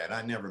always heard that.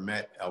 I never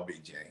met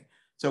LBJ.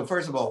 So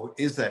first of all,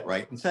 is that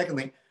right? And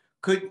secondly,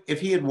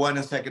 if he had won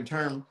a second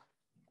term,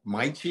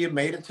 might she have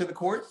made it to the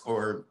court,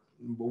 or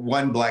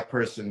one Black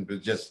person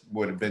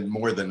would have been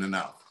more than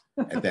enough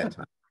at that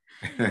time?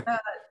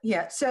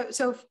 Yeah,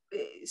 so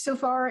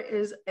far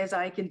as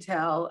I can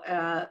tell,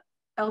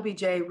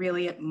 LBJ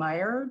really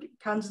admired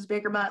Constance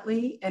Baker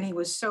Motley, and he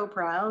was so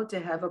proud to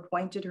have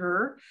appointed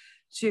her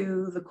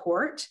to the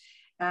court.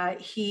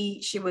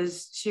 She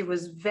was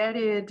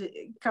vetted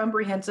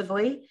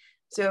comprehensively.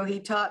 So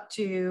he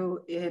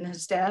and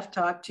his staff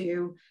talked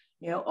to,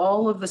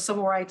 all of the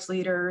civil rights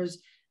leaders.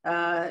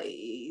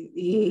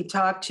 He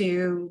talked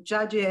to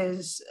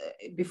judges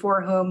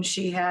before whom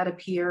she had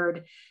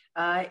appeared,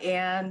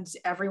 and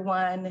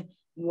everyone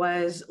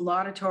was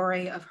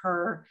laudatory of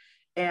her.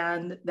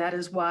 And that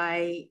is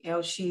why,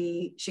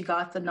 she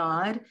got the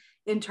nod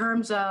in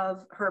terms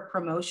of her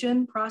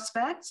promotion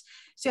prospects.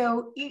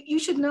 So you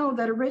should know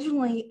that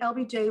originally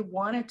LBJ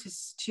wanted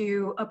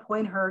to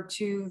appoint her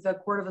to the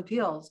Court of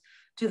Appeals,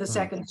 to the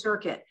Second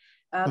Circuit.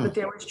 But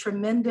there was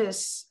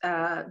tremendous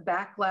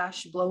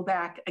backlash,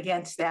 blowback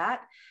against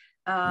that.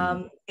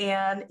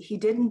 And he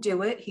didn't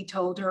do it. He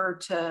told her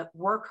to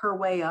work her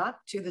way up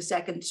to the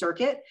Second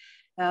Circuit.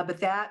 But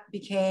that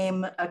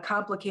became a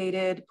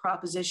complicated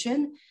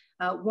proposition.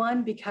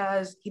 One,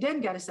 because he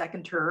didn't get a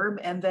second term,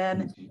 and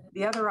then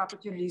the other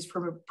opportunities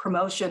for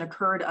promotion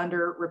occurred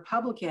under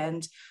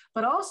Republicans,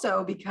 but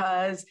also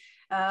because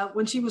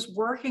when she was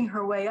working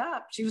her way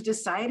up, she was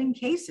deciding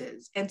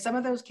cases, and some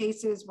of those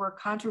cases were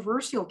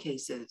controversial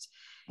cases.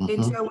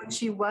 And so when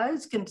she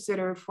was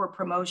considered for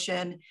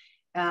promotion,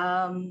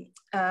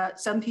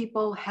 some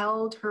people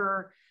held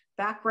her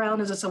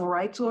background as a civil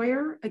rights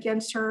lawyer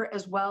against her,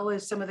 as well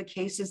as some of the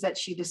cases that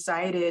she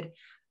decided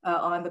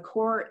on the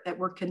court that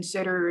were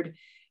considered,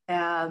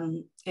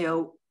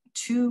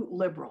 too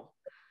liberal,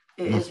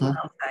 is what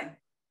I'll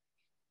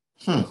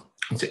say.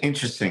 It's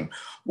interesting.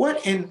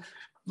 What, in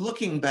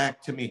looking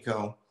back,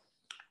 Tomiko,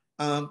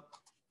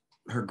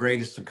 her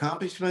greatest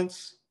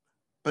accomplishments,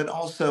 but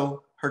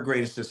also her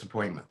greatest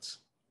disappointments?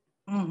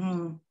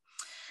 Well,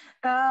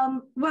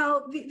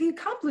 the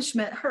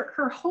accomplishment,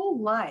 her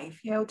whole life,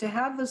 to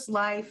have this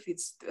life,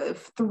 it's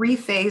 3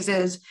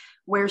 phases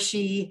where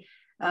she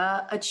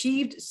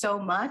achieved so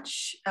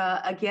much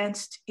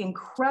against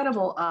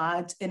incredible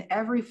odds in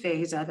every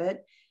phase of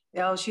it.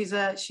 She's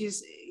a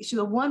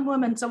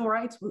one-woman civil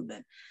rights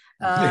movement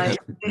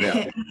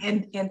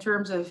in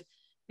terms of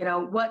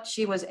what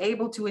she was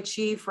able to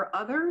achieve for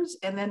others,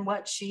 and then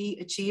what she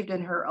achieved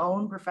in her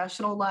own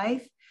professional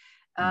life,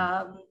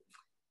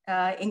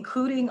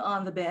 including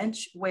on the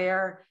bench,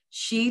 where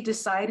she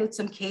decided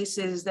some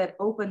cases that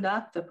opened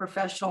up the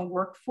professional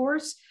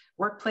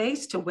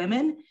workplace to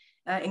women.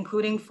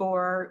 Including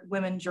for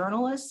women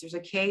journalists. There's a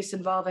case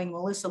involving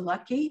Melissa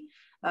Lutkey,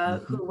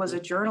 who was a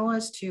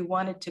journalist who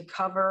wanted to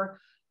cover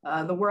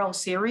the World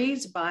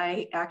Series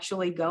by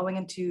actually going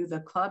into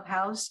the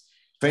clubhouse.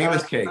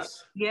 Famous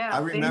case. Yeah. I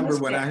remember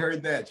when I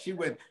heard that.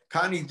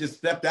 Connie just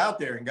stepped out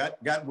there and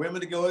got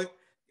women to go,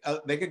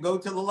 they could go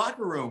to the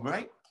locker room,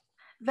 right?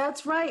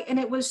 That's right. And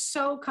it was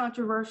so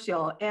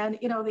controversial. And,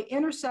 the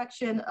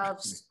intersection of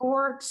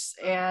sports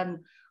and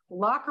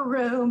locker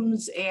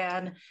rooms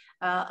and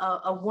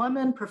a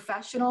woman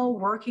professional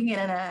working in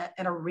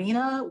an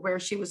arena where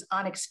she was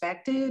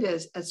unexpected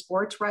as a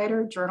sports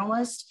writer,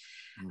 journalist.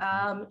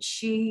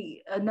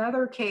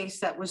 Another case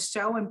that was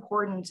so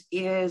important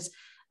is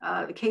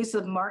the case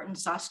of Martin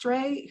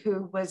Sastre,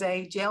 who was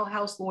a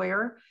jailhouse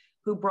lawyer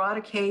who brought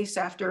a case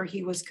after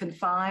he was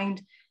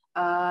confined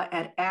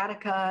at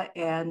Attica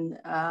and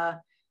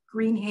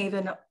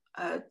Greenhaven,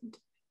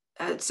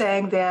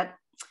 saying that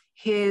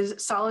his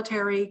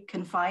solitary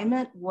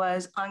confinement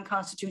was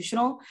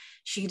unconstitutional.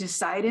 She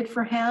decided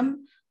for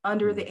him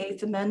under the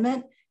 8th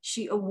Amendment.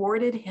 She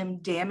awarded him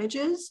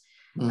damages.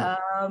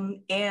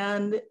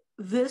 And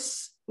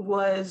this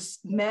was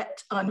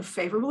met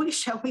unfavorably,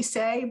 shall we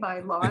say,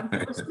 by law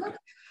enforcement.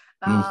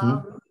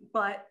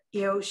 But,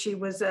 you know, she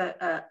was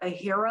a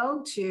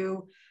hero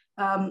to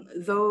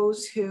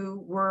those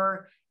who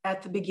were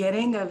at the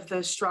beginning of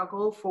the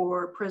struggle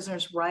for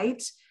prisoners'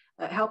 rights,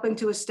 helping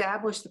to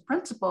establish the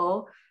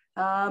principle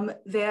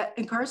that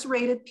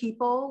incarcerated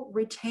people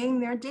retain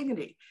their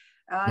dignity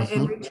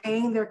and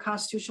retain their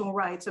constitutional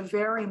rights. A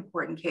very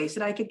important case.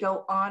 And I could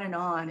go on and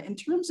on. In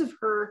terms of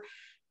her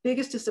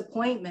biggest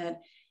disappointment,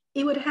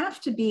 it would have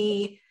to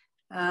be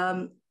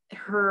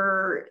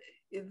her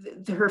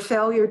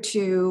failure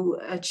to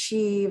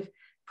achieve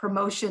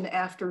promotion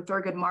after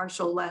Thurgood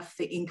Marshall left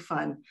the Inc.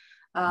 Fund.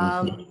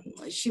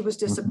 She was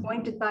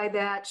disappointed by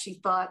that. She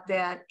thought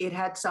that it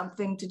had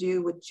something to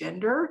do with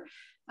gender.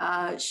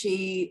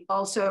 She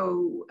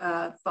also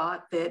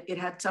thought that it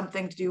had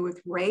something to do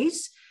with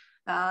race.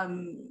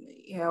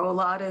 You know, a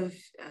lot of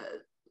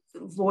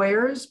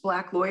lawyers,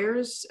 Black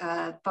lawyers,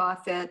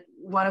 thought that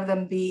one of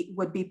them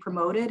would be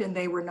promoted and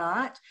they were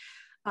not.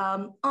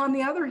 On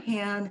the other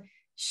hand,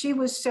 she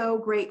was so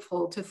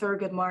grateful to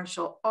Thurgood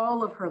Marshall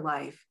all of her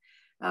life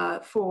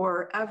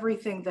for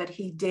everything that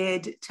he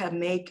did to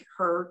make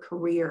her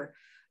career.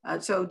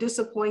 So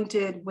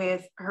disappointed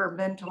with her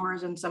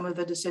mentors and some of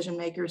the decision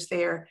makers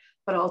there,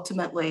 but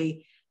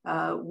ultimately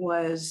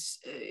was,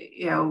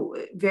 you know,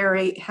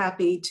 very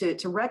happy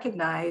to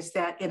recognize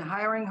that in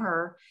hiring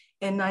her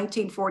in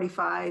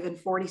 1945 and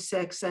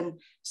 46 and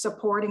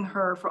supporting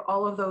her for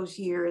all of those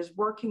years,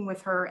 working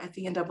with her at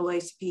the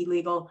NAACP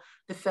Legal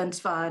Defense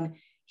Fund,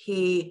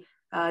 he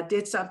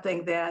did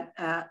something that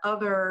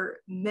other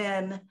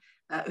men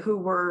who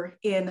were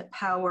in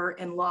power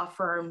in law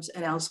firms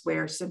and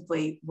elsewhere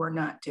simply were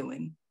not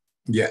doing.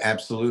 Yeah,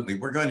 absolutely.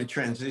 We're going to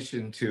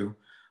transition to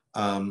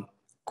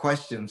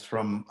questions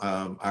from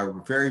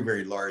our very,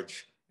 very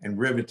large and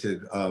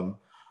riveted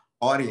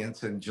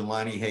audience, and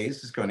Jelani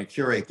Hayes is going to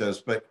curate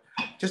those. But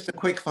just a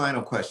quick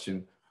final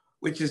question,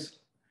 which is,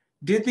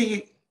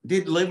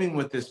 did living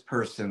with this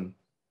person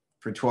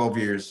for 12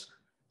 years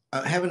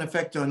have an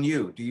effect on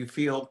you? Do you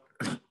feel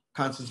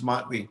Constance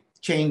Motley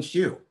changed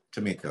you,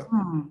 Tomiko?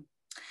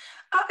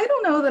 I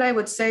don't know that I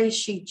would say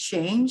she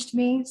changed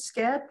me,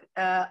 Skip,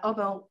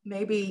 although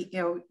maybe, you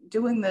know,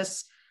 doing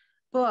this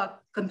book,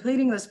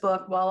 completing this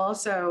book while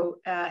also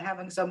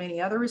having so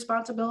many other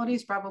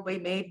responsibilities probably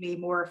made me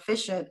more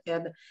efficient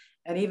and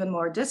even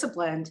more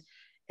disciplined.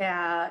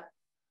 I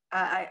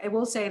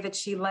will say that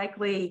she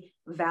likely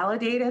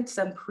validated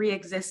some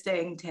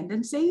pre-existing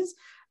tendencies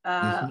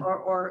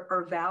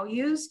or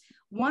values,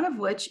 one of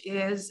which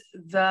is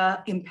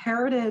the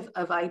imperative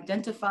of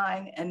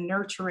identifying and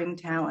nurturing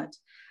talent.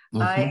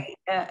 I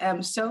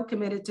am so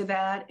committed to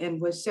that and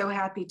was so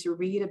happy to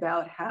read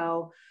about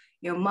how,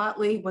 you know,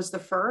 Motley was the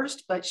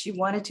first, but she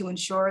wanted to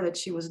ensure that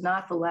she was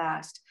not the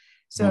last.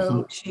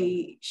 So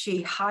she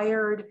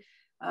hired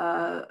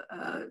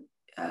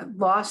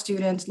law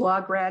students,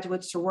 law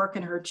graduates to work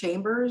in her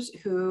chambers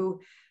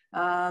who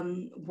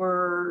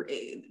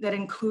that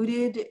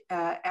included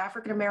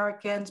African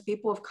Americans,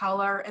 people of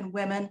color, and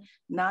women,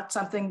 not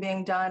something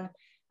being done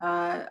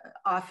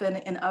often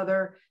in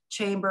other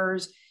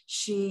chambers.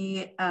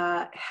 She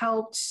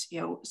helped, you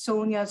know,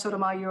 Sonia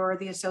Sotomayor,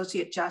 the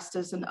Associate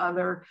Justice, and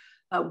other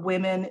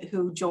women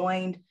who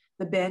joined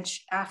the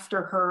bench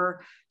after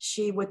her.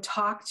 She would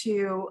talk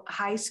to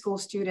high school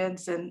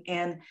students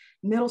and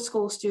middle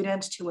school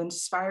students to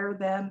inspire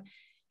them.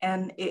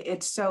 And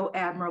it's so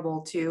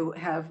admirable to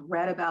have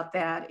read about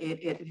that.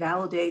 It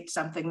validates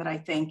something that I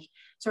think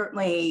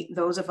certainly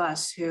those of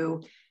us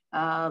who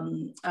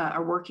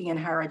are working in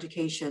higher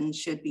education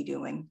should be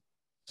doing.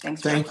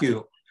 Thanks. Thank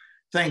you.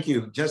 Thank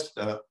you. Just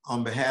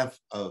on behalf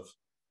of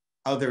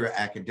other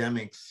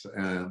academics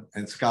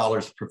and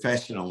scholars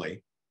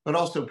professionally, but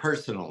also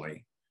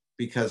personally,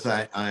 because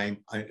I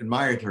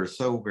admired her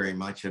so very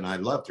much and I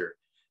loved her.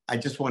 I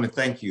just want to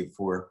thank you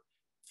for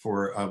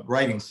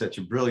writing such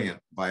a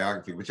brilliant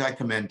biography, which I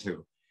commend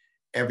to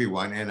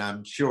everyone. And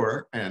I'm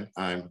sure, and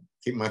I'm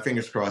keeping my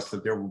fingers crossed,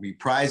 that there will be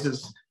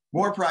prizes,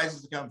 more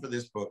prizes to come for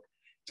this book,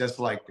 just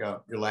like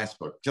your last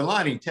book.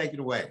 Jelani, take it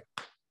away.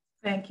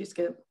 Thank you,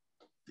 Skip.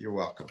 You're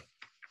welcome.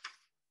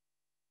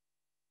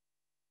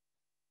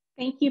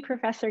 Thank you,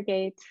 Professor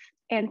Gates.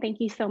 And thank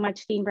you so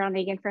much, Dean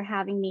Brown-Nagin, for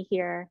having me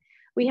here.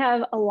 We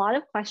have a lot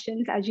of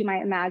questions, as you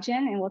might imagine,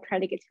 and we'll try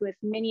to get to as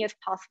many as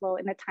possible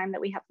in the time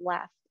that we have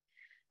left.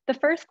 The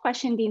first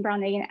question, Dean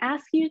Brown-Nagin,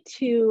 asks you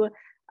to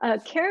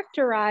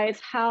characterize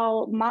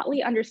how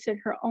Motley understood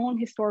her own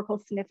historical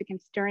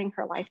significance during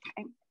her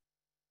lifetime.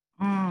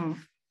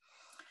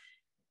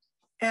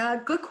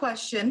 Good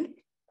question.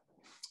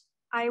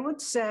 I would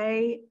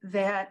say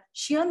that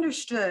she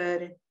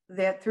understood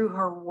that through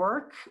her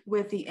work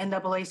with the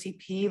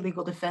NAACP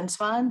Legal Defense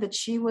Fund, that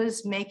she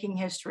was making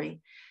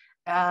history.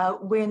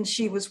 when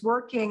she was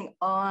working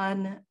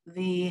on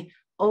the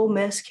Ole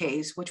Miss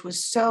case, which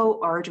was so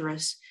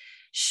arduous,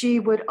 she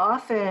would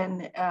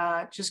often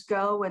just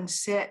go and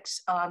sit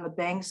on the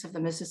banks of the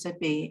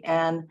Mississippi.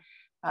 And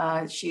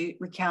she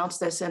recounts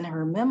this in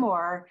her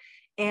memoir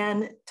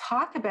and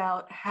talk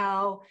about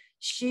how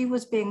she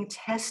was being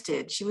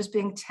tested. She was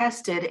being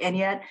tested, and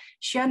yet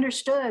she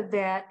understood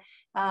that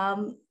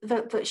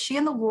she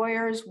and the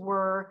lawyers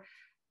were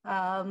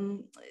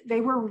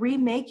they were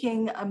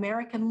remaking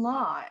American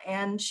law,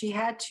 and she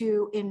had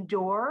to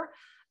endure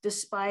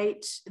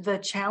despite the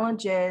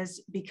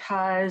challenges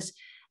because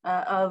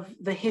of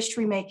the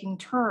history-making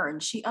turn.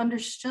 She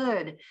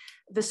understood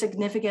the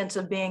significance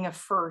of being a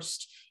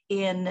first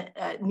in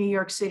New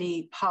York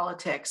City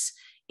politics,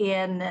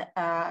 in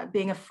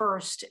being a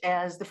first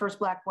as the first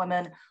Black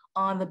woman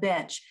on the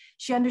bench.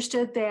 She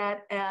understood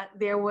that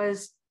there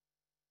was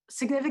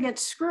significant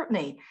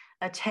scrutiny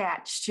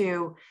attached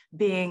to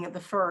being the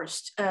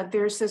first.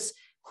 There's this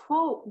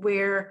quote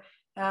where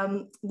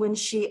when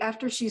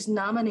after she's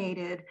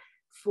nominated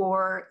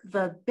for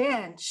the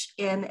bench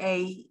in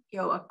a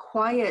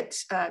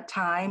quiet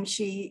time,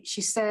 she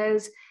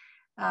says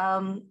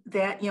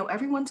that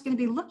everyone's going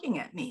to be looking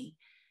at me,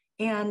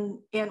 and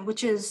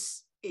which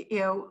is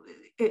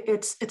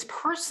it's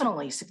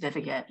personally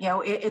significant.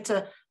 It's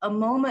a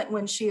moment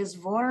when she is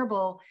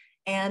vulnerable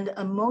and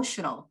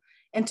emotional.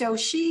 And so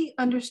she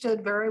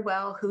understood very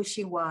well who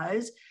she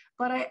was.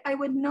 But I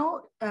would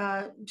note,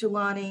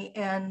 Jelani,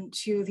 and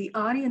to the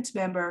audience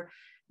member,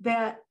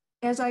 that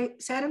as I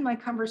sat in my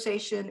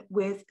conversation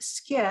with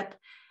Skip,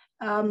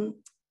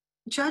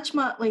 Judge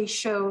Motley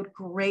showed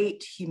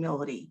great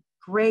humility,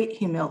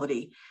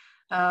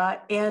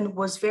 and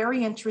was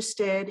very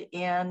interested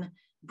in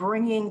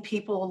bringing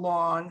people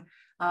along,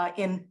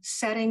 in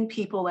setting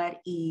people at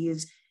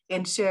ease.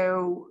 And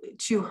so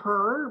to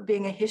her,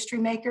 being a history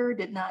maker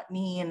did not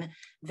mean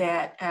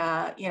that,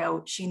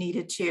 she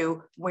needed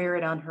to wear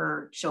it on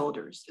her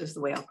shoulders, is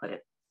the way I'll put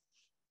it.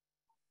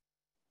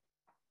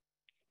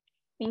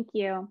 Thank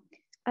you.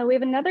 We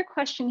have another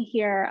question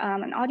here.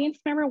 An audience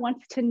member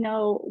wants to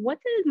know, what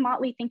does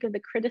Motley think of the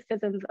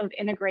criticisms of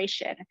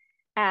integration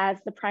as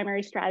the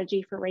primary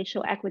strategy for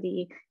racial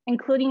equity,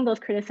 including those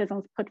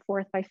criticisms put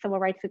forth by civil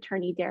rights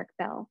attorney Derek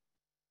Bell?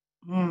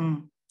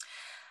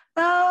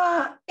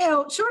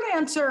 Short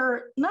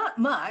answer, not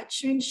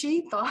much. I mean,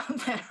 she thought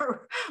that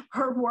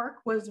her work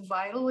was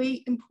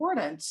vitally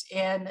important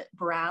in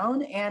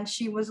Brown, and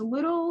she was a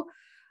little,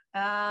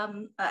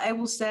 I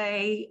will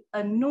say,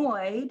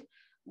 annoyed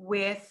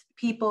with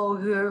people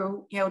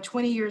who,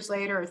 20 years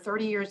later or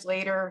 30 years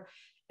later,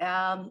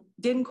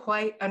 didn't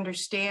quite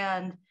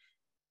understand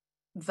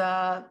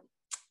the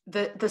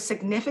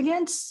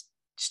significance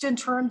just in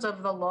terms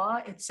of the law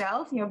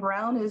itself.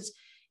 Brown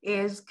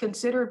is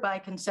considered by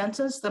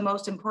consensus the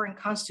most important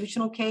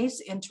constitutional case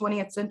in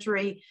 20th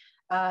century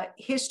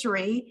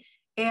history.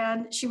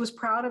 And she was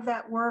proud of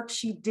that work.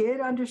 She did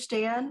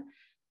understand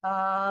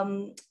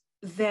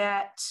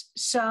that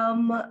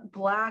some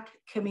Black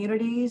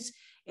communities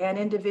and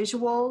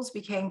individuals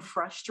became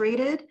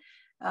frustrated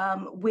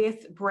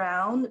with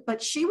Brown,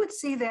 but she would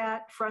see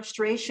that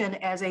frustration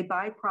as a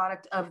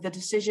byproduct of the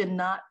decision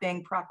not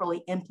being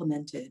properly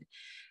implemented.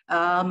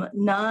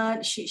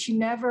 She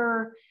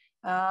never,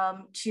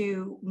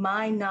 to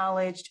my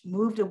knowledge,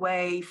 moved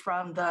away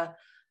from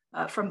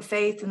from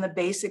faith in the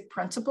basic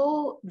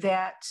principle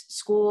that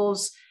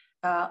schools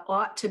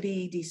ought to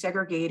be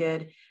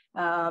desegregated.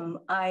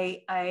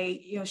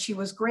 She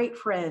was great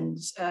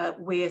friends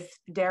with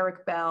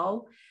Derek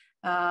Bell,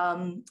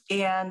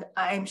 and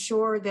I'm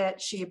sure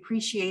that she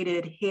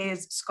appreciated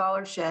his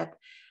scholarship.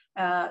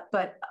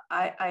 But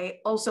I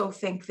also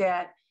think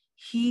that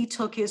he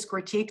took his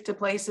critique to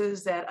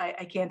places that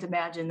I can't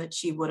imagine that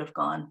she would have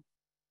gone.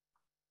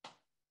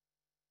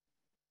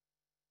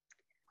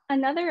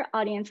 Another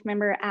audience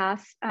member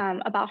asked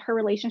about her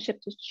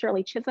relationship to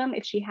Shirley Chisholm,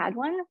 if she had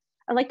one.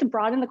 I'd like to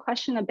broaden the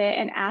question a bit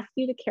and ask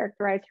you to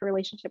characterize her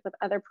relationship with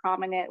other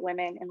prominent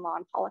women in law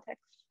and politics.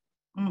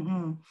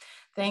 Mm-hmm.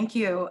 Thank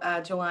you,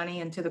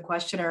 Jelani, and to the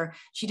questioner.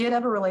 She did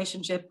have a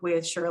relationship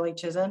with Shirley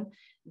Chisholm.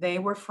 They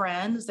were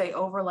friends. They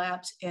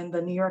overlapped in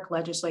the New York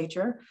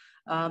legislature.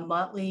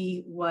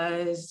 Motley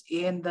was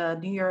in the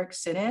New York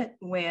Senate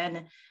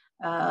when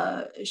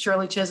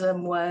Shirley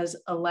Chisholm was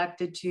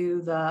elected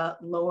to the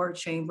lower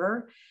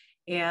chamber,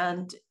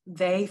 and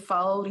they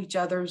followed each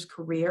other's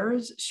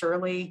careers.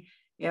 Shirley,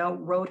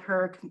 wrote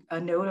her a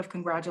note of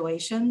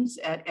congratulations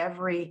at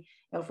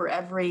for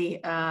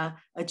every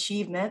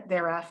achievement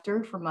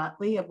thereafter for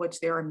Motley, of which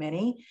there are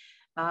many.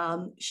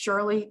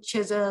 Shirley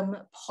Chisholm,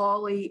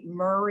 Pauli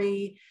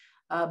Murray,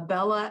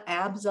 Bella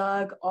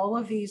Abzug, all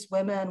of these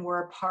women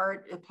were a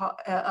part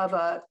of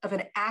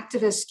an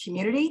activist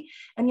community.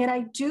 And yet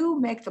I do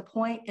make the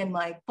point in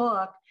my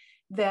book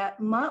that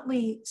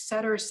Motley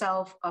set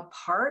herself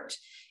apart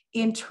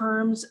in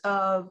terms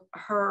of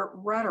her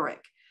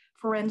rhetoric.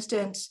 For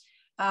instance,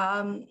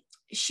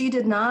 she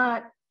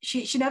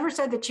never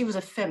said that she was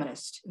a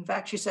feminist. In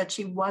fact, she said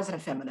she wasn't a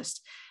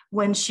feminist.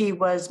 when she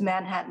was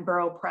Manhattan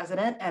Borough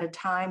president at a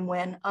time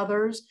when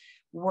others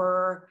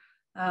were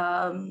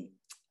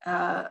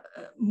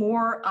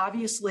more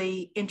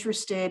obviously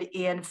interested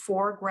in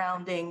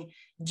foregrounding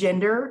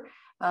gender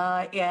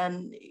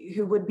and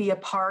who would be a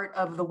part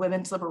of the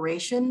women's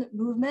liberation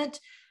movement.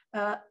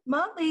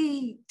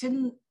 Motley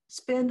didn't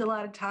spend a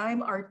lot of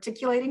time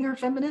articulating her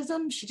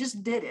feminism. She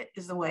just did it,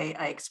 is the way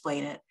I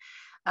explain it.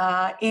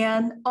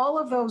 And all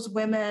of those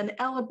women,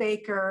 Ella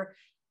Baker,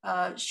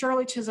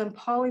 Shirley Chisholm,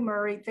 Pauli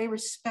Murray, they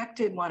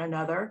respected one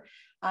another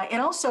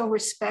and also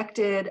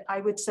respected, I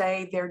would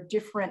say, their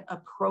different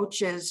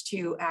approaches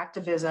to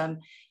activism.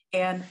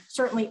 And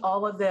certainly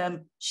all of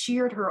them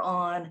cheered her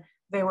on.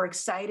 They were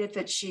excited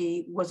that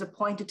she was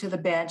appointed to the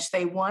bench.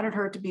 They wanted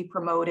her to be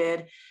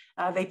promoted.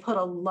 They put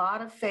a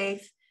lot of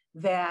faith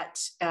that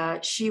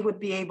she would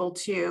be able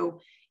to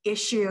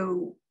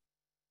issue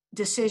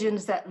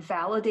decisions that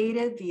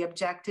validated the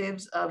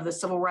objectives of the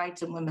civil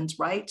rights and women's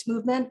rights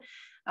movement,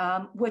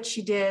 which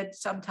she did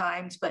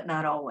sometimes, but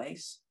not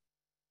always.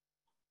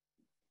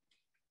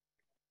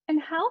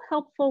 And how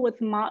helpful was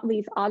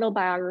Motley's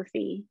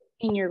autobiography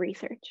in your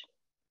research?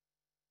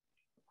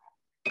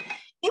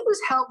 It was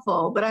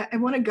helpful, but I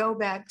want to go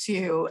back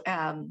to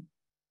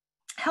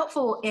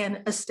helpful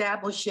in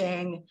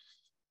establishing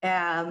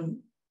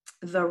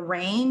the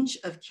range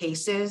of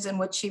cases in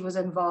which she was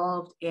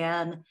involved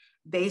and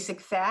basic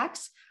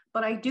facts.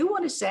 But I do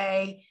want to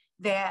say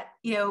that,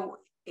 you know,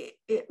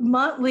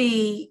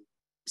 Motley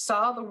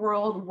saw the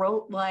world,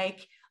 wrote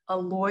like a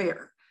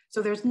lawyer.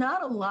 So there's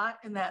not a lot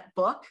in that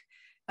book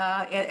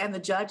and the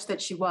judge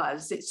that she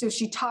was. So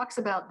she talks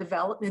about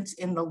developments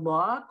in the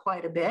law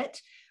quite a bit,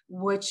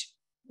 which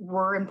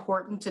were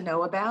important to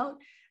know about.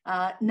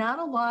 Not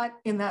a lot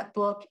in that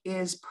book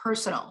is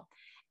personal.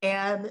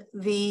 And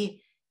the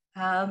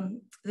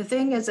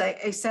thing, as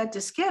I said to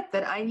Skip,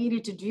 that I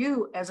needed to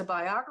do as a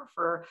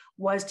biographer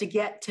was to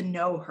get to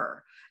know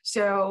her.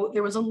 So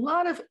there was a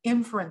lot of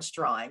inference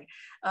drawing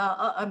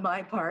on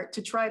my part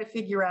to try to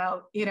figure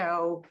out, you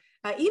know,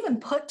 even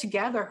put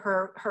together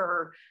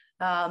her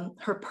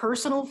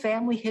personal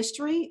family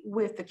history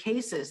with the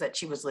cases that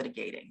she was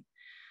litigating,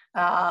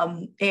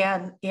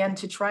 and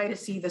to try to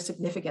see the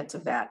significance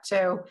of that.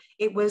 So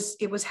it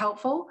was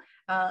helpful.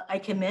 I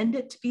commend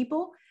it to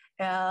people.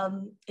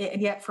 And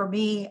yet for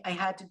me, I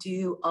had to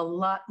do a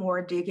lot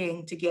more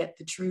digging to get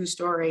the true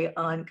story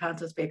on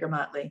Constance Baker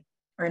Motley,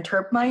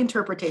 or my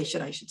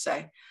interpretation, I should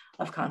say,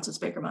 of Constance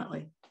Baker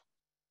Motley.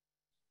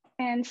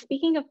 And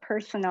speaking of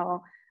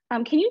personal,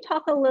 can you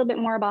talk a little bit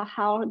more about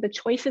how the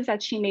choices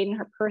that she made in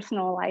her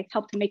personal life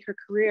helped to make her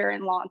career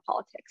in law and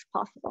politics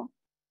possible?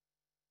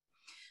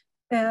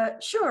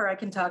 Sure, I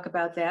can talk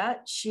about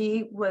that.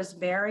 She was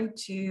married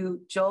to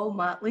Joel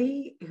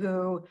Motley,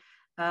 who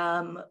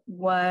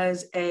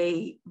was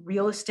a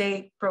real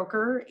estate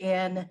broker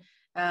in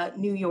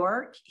New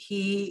York.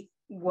 He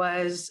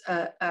was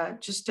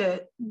just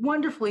a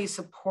wonderfully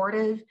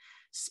supportive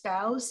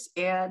spouse,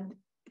 and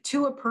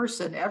to a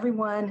person,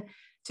 everyone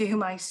to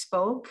whom I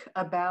spoke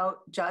about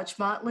Judge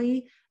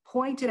Motley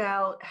pointed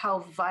out how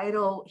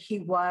vital he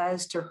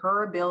was to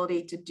her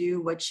ability to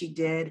do what she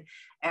did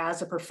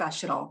as a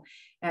professional.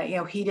 You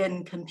know, he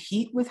didn't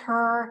compete with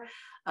her.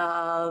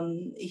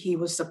 He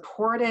was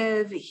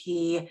supportive.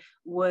 He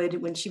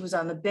would, when she was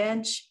on the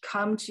bench,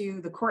 come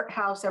to the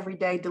courthouse every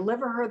day,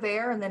 deliver her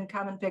there, and then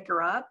come and pick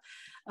her up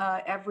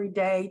every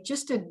day.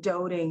 Just a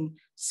doting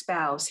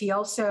spouse. He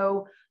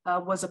also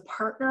was a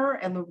partner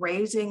in the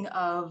raising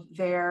of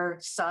their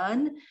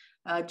son,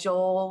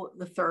 Joel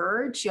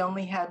III. She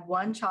only had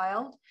one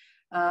child,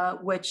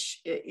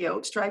 which, you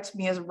know, strikes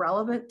me as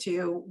relevant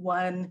to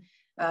one.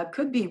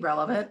 Could be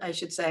relevant, I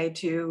should say,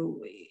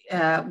 to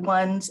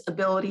one's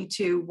ability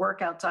to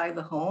work outside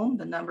the home,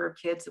 the number of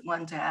kids that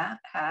one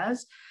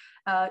has.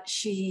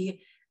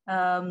 She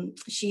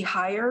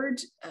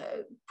hired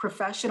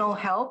professional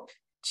help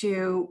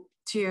to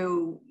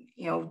you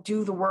know,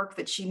 do the work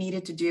that she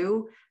needed to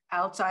do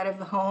outside of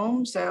the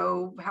home.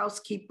 So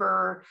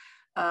housekeeper,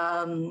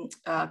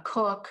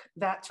 cook,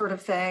 that sort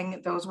of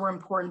thing. Those were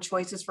important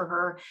choices for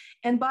her.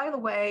 And by the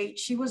way,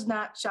 she was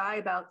not shy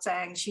about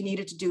saying she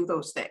needed to do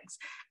those things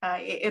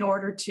in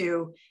order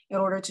to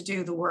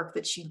do the work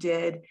that she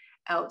did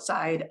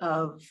outside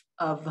of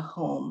the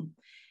home.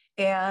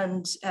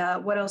 And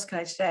what else can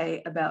I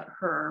say about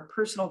her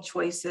personal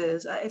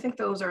choices? I think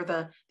those are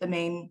the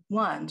main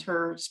ones.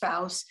 Her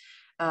spouse,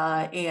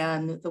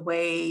 and the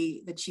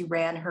way that she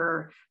ran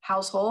her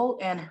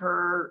household and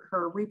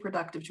her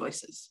reproductive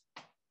choices.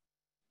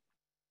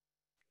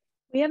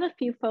 We have a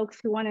few folks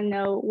who want to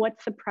know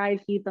what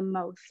surprised you the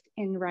most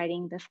in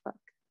writing this book.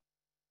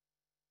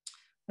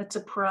 What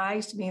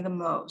surprised me the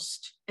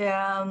most?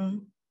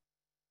 Well,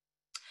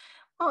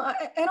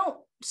 I don't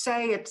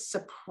say it's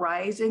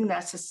surprising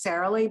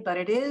necessarily, but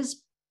it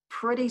is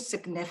pretty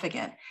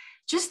significant.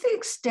 Just the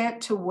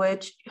extent to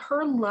which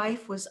her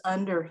life was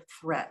under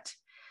threat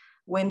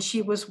when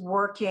she was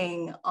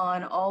working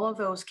on all of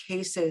those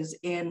cases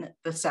in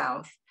the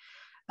South.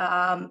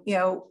 You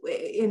know,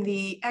 in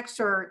the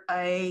excerpt,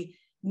 I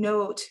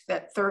note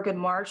that Thurgood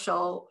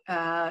Marshall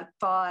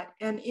thought,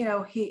 and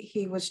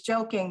he was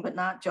joking but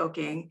not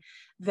joking,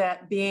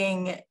 that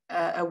being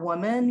a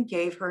woman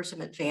gave her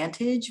some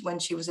advantage when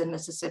she was in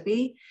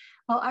Mississippi.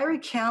 Well, I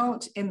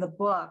recount in the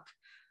book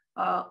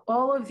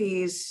all of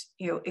these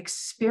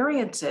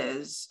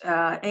experiences,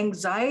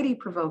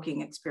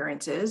 anxiety-provoking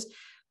experiences,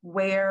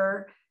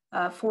 where,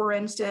 for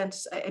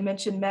instance, I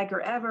mentioned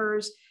Medgar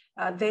Evers.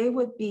 They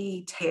would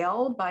be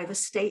tailed by the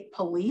state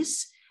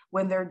police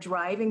when they're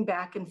driving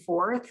back and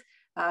forth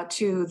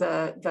to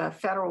the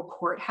federal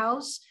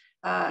courthouse.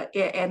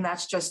 And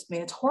that's just,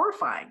 it's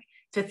horrifying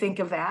to think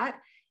of that.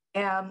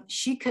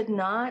 She could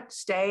not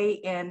stay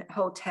in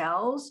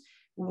hotels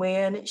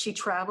when she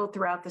traveled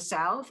throughout the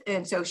South.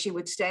 And so she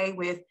would stay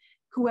with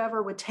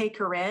whoever would take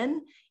her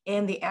in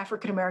the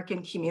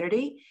African-American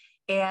community.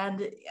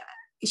 And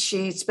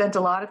she spent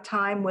a lot of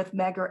time with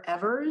Medgar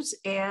Evers,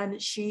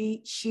 and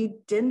she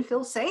didn't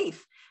feel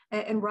safe,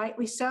 and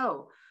rightly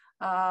so.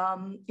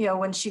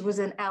 When she was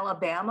in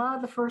Alabama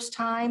the first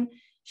time,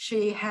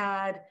 she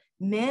had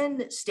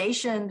men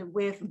stationed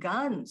with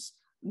guns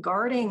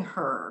guarding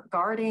her,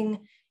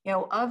 guarding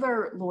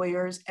other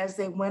lawyers as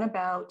they went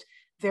about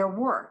their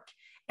work.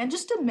 And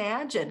just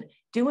imagine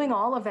doing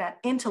all of that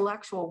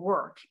intellectual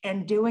work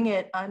and doing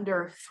it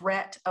under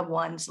threat of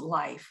one's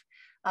life.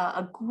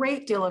 A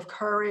great deal of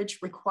courage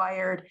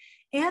required,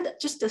 and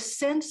just a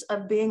sense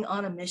of being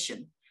on a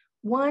mission.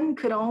 One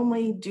could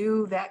only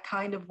do that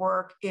kind of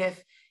work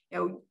if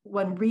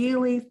one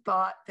really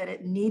thought that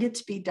it needed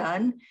to be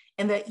done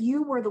and that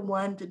you were the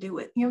one to do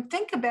it.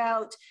 Think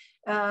about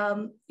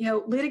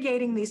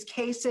litigating these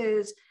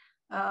cases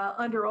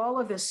under all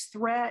of this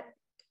threat.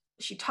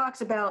 She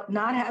talks about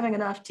not having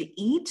enough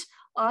to eat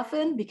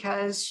often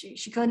because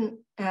she couldn't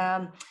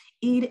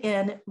eat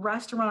in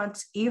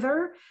restaurants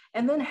either,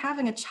 and then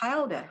having a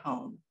child at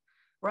home,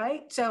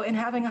 right? So, and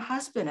having a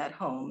husband at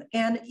home.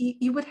 And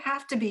you would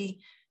have to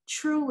be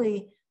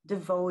truly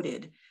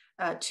devoted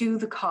to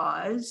the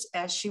cause,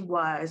 as she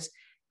was,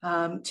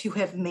 to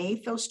have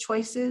made those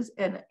choices.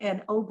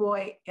 And oh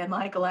boy, am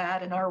I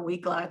glad, and are we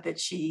glad that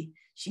she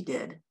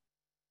did.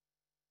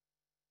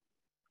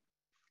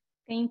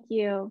 Thank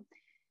you.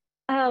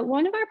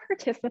 One of our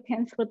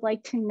participants would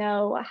like to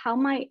know, how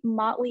might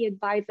Motley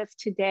advise us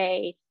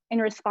today in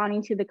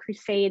responding to the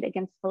crusade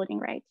against voting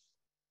rights?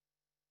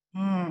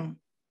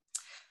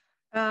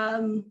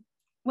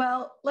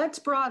 Well, let's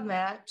broaden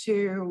that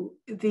to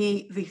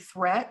the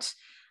threat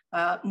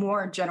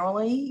more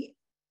generally,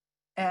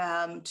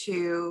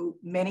 to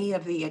many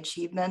of the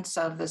achievements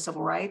of the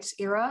civil rights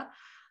era.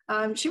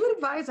 She would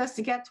advise us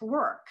to get to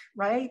work,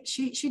 right?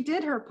 She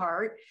did her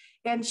part,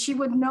 and she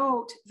would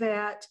note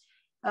that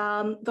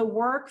the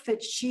work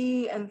that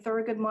she and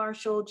Thurgood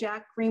Marshall,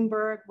 Jack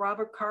Greenberg,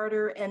 Robert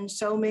Carter, and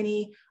so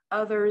many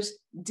others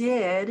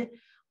did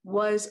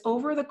was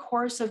over the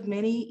course of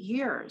many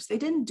years. They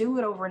didn't do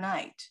it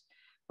overnight,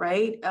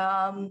 right?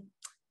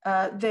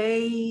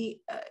 They,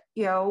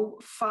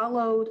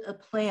 followed a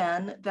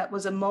plan that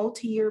was a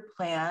multi-year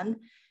plan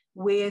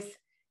with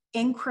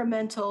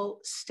incremental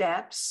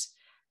steps,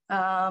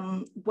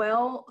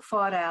 well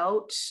thought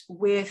out,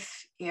 with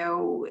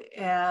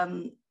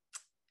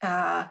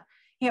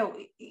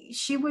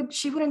she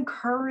would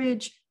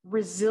encourage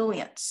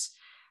resilience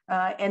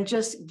and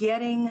just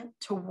getting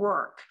to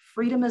work.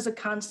 Freedom is a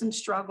constant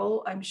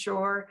struggle, I'm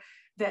sure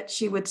that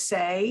she would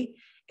say.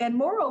 And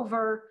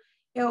moreover,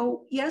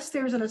 yes,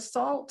 there's an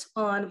assault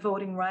on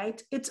voting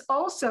rights. It's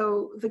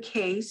also the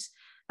case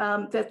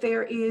that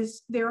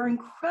there are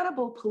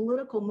incredible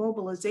political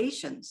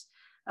mobilizations,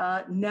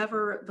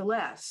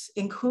 nevertheless,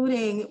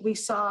 including we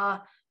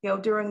saw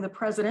during the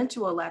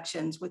presidential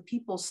elections, with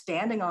people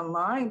standing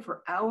online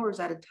for hours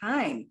at a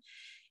time.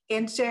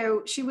 And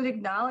so she would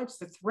acknowledge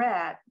the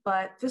threat,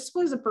 but this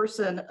was a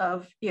person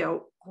of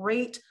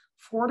great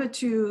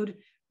fortitude,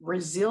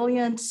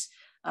 resilience,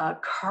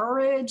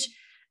 courage.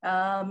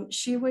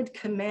 She would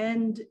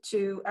commend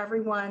to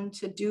everyone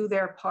to do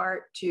their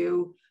part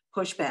to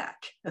push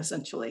back,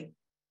 essentially,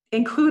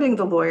 including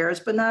the lawyers,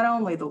 but not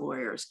only the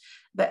lawyers,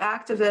 the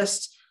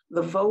activists,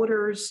 the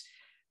voters.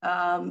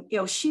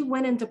 She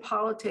went into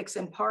politics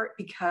in part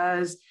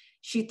because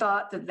she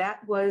thought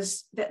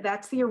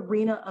that's the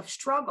arena of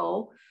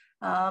struggle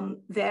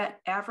that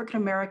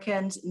African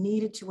Americans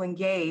needed to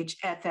engage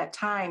at that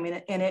time,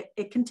 and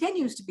it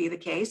continues to be the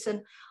case.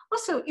 And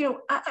also,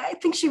 I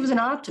think she was an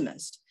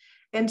optimist,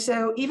 and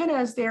so even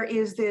as there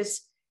is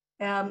this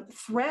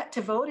threat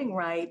to voting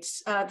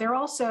rights, there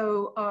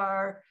also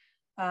are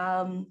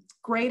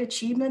great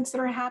achievements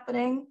that are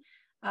happening.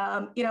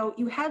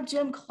 You have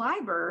Jim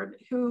Clyburn,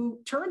 who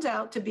turns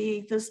out to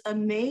be this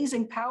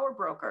amazing power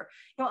broker.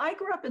 I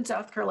grew up in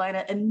South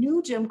Carolina and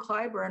knew Jim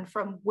Clyburn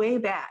from way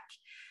back,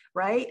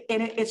 right?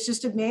 And it's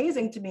just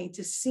amazing to me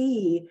to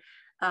see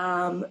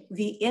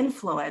the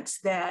influence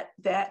that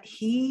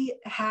he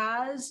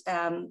has,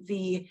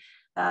 the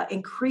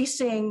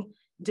increasing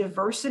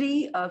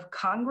diversity of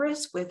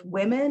Congress with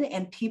women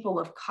and people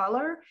of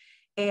color.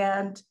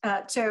 And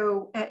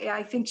so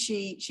I think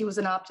she was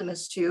an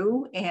optimist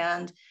too.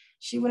 And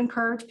she would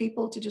encourage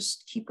people to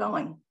just keep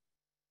going.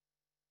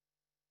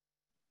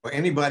 Well,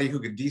 anybody who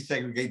could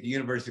desegregate the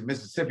University of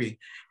Mississippi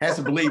has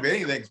to believe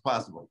anything's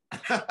possible.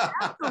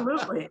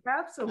 Absolutely,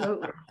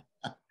 absolutely.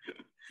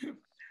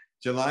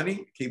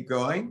 Jelani, keep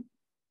going.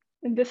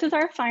 This is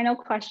our final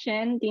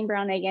question, Dean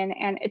Brown-Nagin,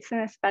 and it's an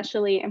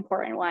especially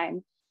important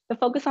one. The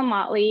focus on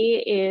Motley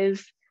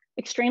is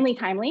extremely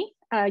timely,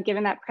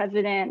 given that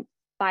President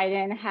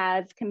Biden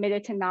has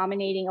committed to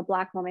nominating a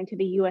Black woman to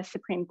the US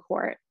Supreme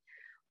Court.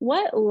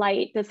 What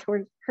light does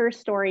her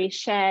story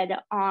shed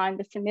on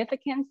the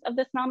significance of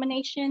this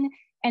nomination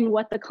and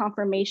what the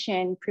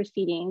confirmation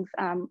proceedings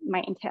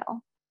might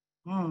entail?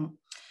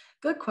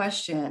 Good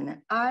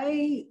question.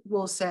 I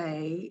will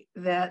say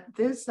that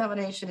this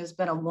nomination has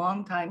been a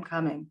long time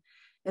coming.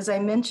 As I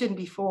mentioned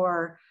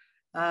before,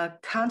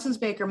 Constance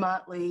Baker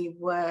Motley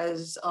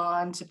was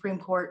on Supreme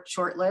Court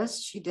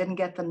shortlist. She didn't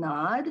get the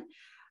nod.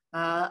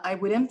 I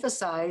would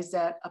emphasize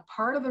that a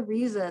part of the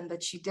reason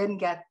that she didn't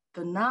get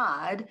the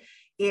nod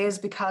is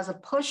because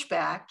of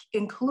pushback,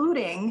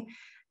 including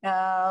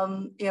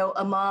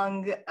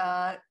among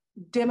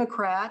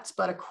Democrats,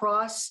 but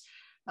across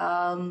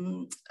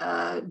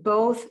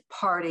both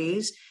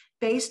parties,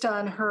 based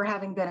on her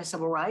having been a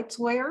civil rights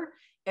lawyer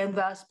and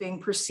thus being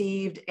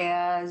perceived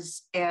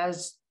as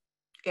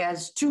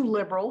too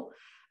liberal,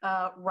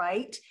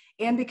 right?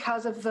 And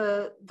because of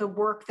the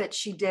work that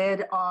she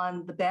did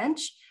on the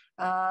bench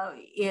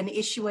in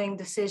issuing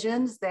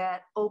decisions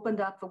that opened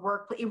up the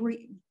work,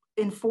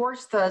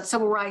 enforced the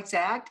Civil Rights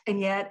Act, and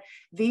yet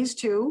these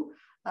two,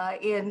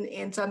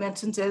 in some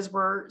instances,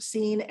 were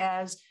seen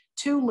as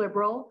too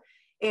liberal.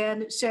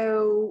 And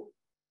so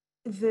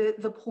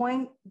the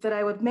point that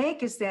I would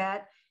make is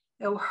that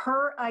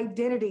her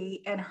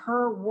identity and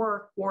her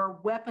work were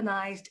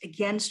weaponized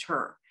against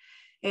her.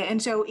 And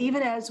so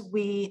even as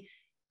we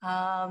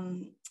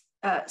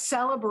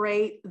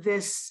celebrate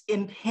this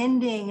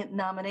impending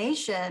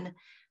nomination,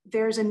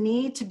 there's a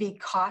need to be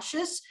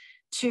cautious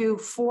to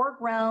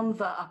foreground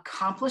the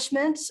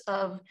accomplishments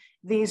of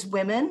these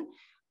women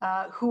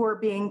who are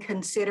being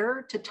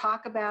considered, to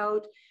talk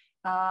about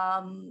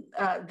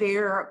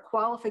their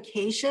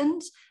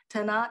qualifications,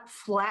 to not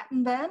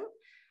flatten them,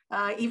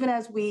 even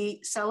as we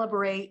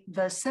celebrate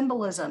the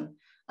symbolism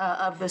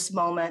of this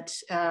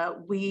moment.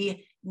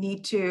 We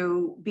need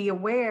to be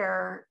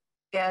aware,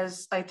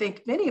 as I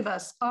think many of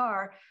us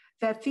are,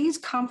 that these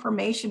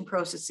confirmation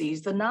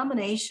processes, the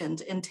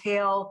nominations,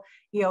 entail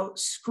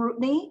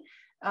scrutiny.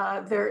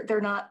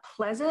 They're not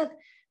pleasant.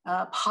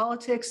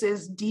 Politics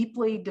is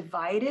deeply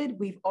divided.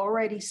 We've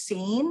already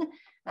seen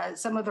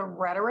some of the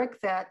rhetoric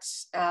that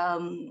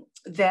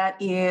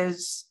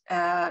is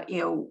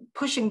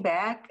pushing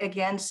back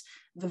against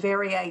the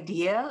very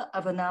idea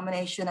of a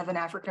nomination of an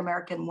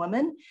African-American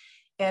woman.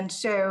 And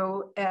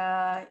so,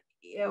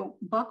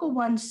 buckle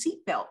one's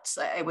seatbelts,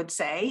 I would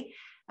say.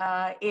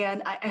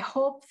 And I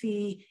hope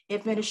the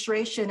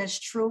administration is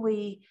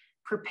truly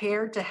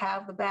prepared to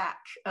have the back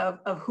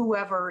of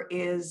whoever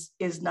is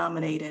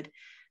nominated.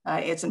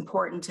 It's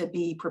important to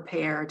be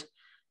prepared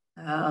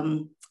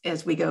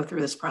as we go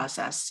through this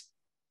process.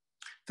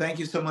 Thank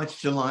you so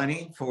much,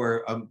 Jelani,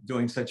 for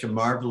doing such a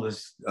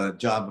marvelous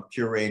job of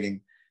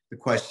curating the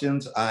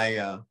questions.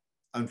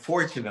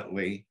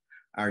 Unfortunately,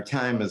 our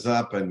time is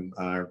up and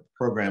our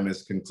program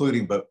is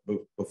concluding, but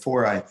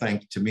before I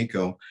thank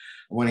Tomiko,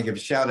 I want to give a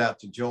shout out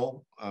to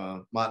Joel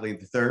Motley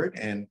III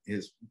and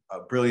his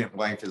brilliant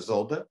wife,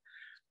 Isolde,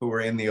 who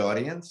are in the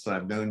audience.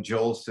 I've known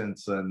Joel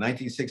since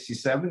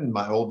 1967, and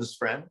my oldest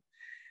friend,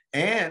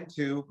 and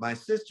to my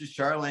sister,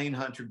 Charlene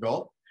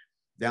Hunter-Galt,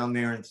 down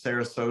there in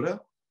Sarasota.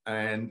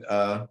 And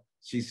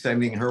she's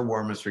sending her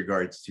warmest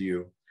regards to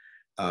you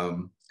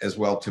as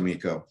well,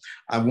 Tomiko.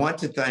 I want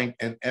to thank,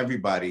 and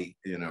everybody,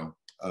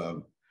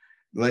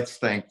 let's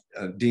thank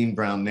Dean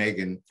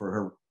Brown-Nagin for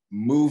her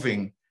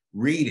moving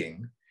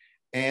reading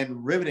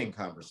and riveting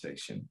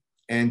conversation,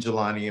 and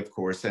Jelani, of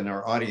course, and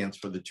our audience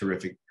for the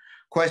terrific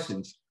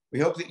questions. We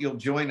hope that you'll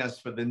join us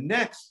for the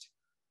next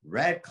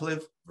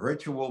Radcliffe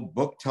Virtual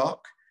Book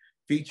Talk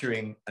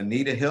featuring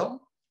Anita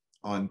Hill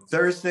on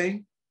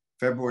Thursday,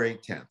 February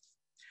 10th.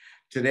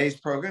 Today's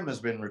program has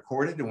been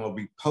recorded and will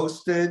be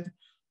posted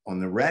on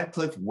the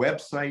Radcliffe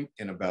website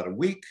in about a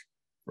week.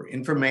 For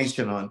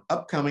information on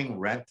upcoming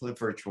Radcliffe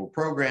virtual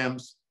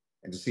programs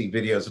and to see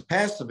videos of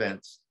past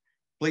events,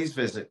 please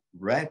visit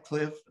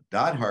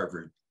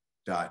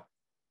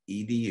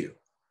radcliffe.harvard.edu.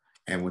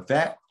 And with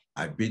that,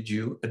 I bid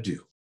you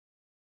adieu.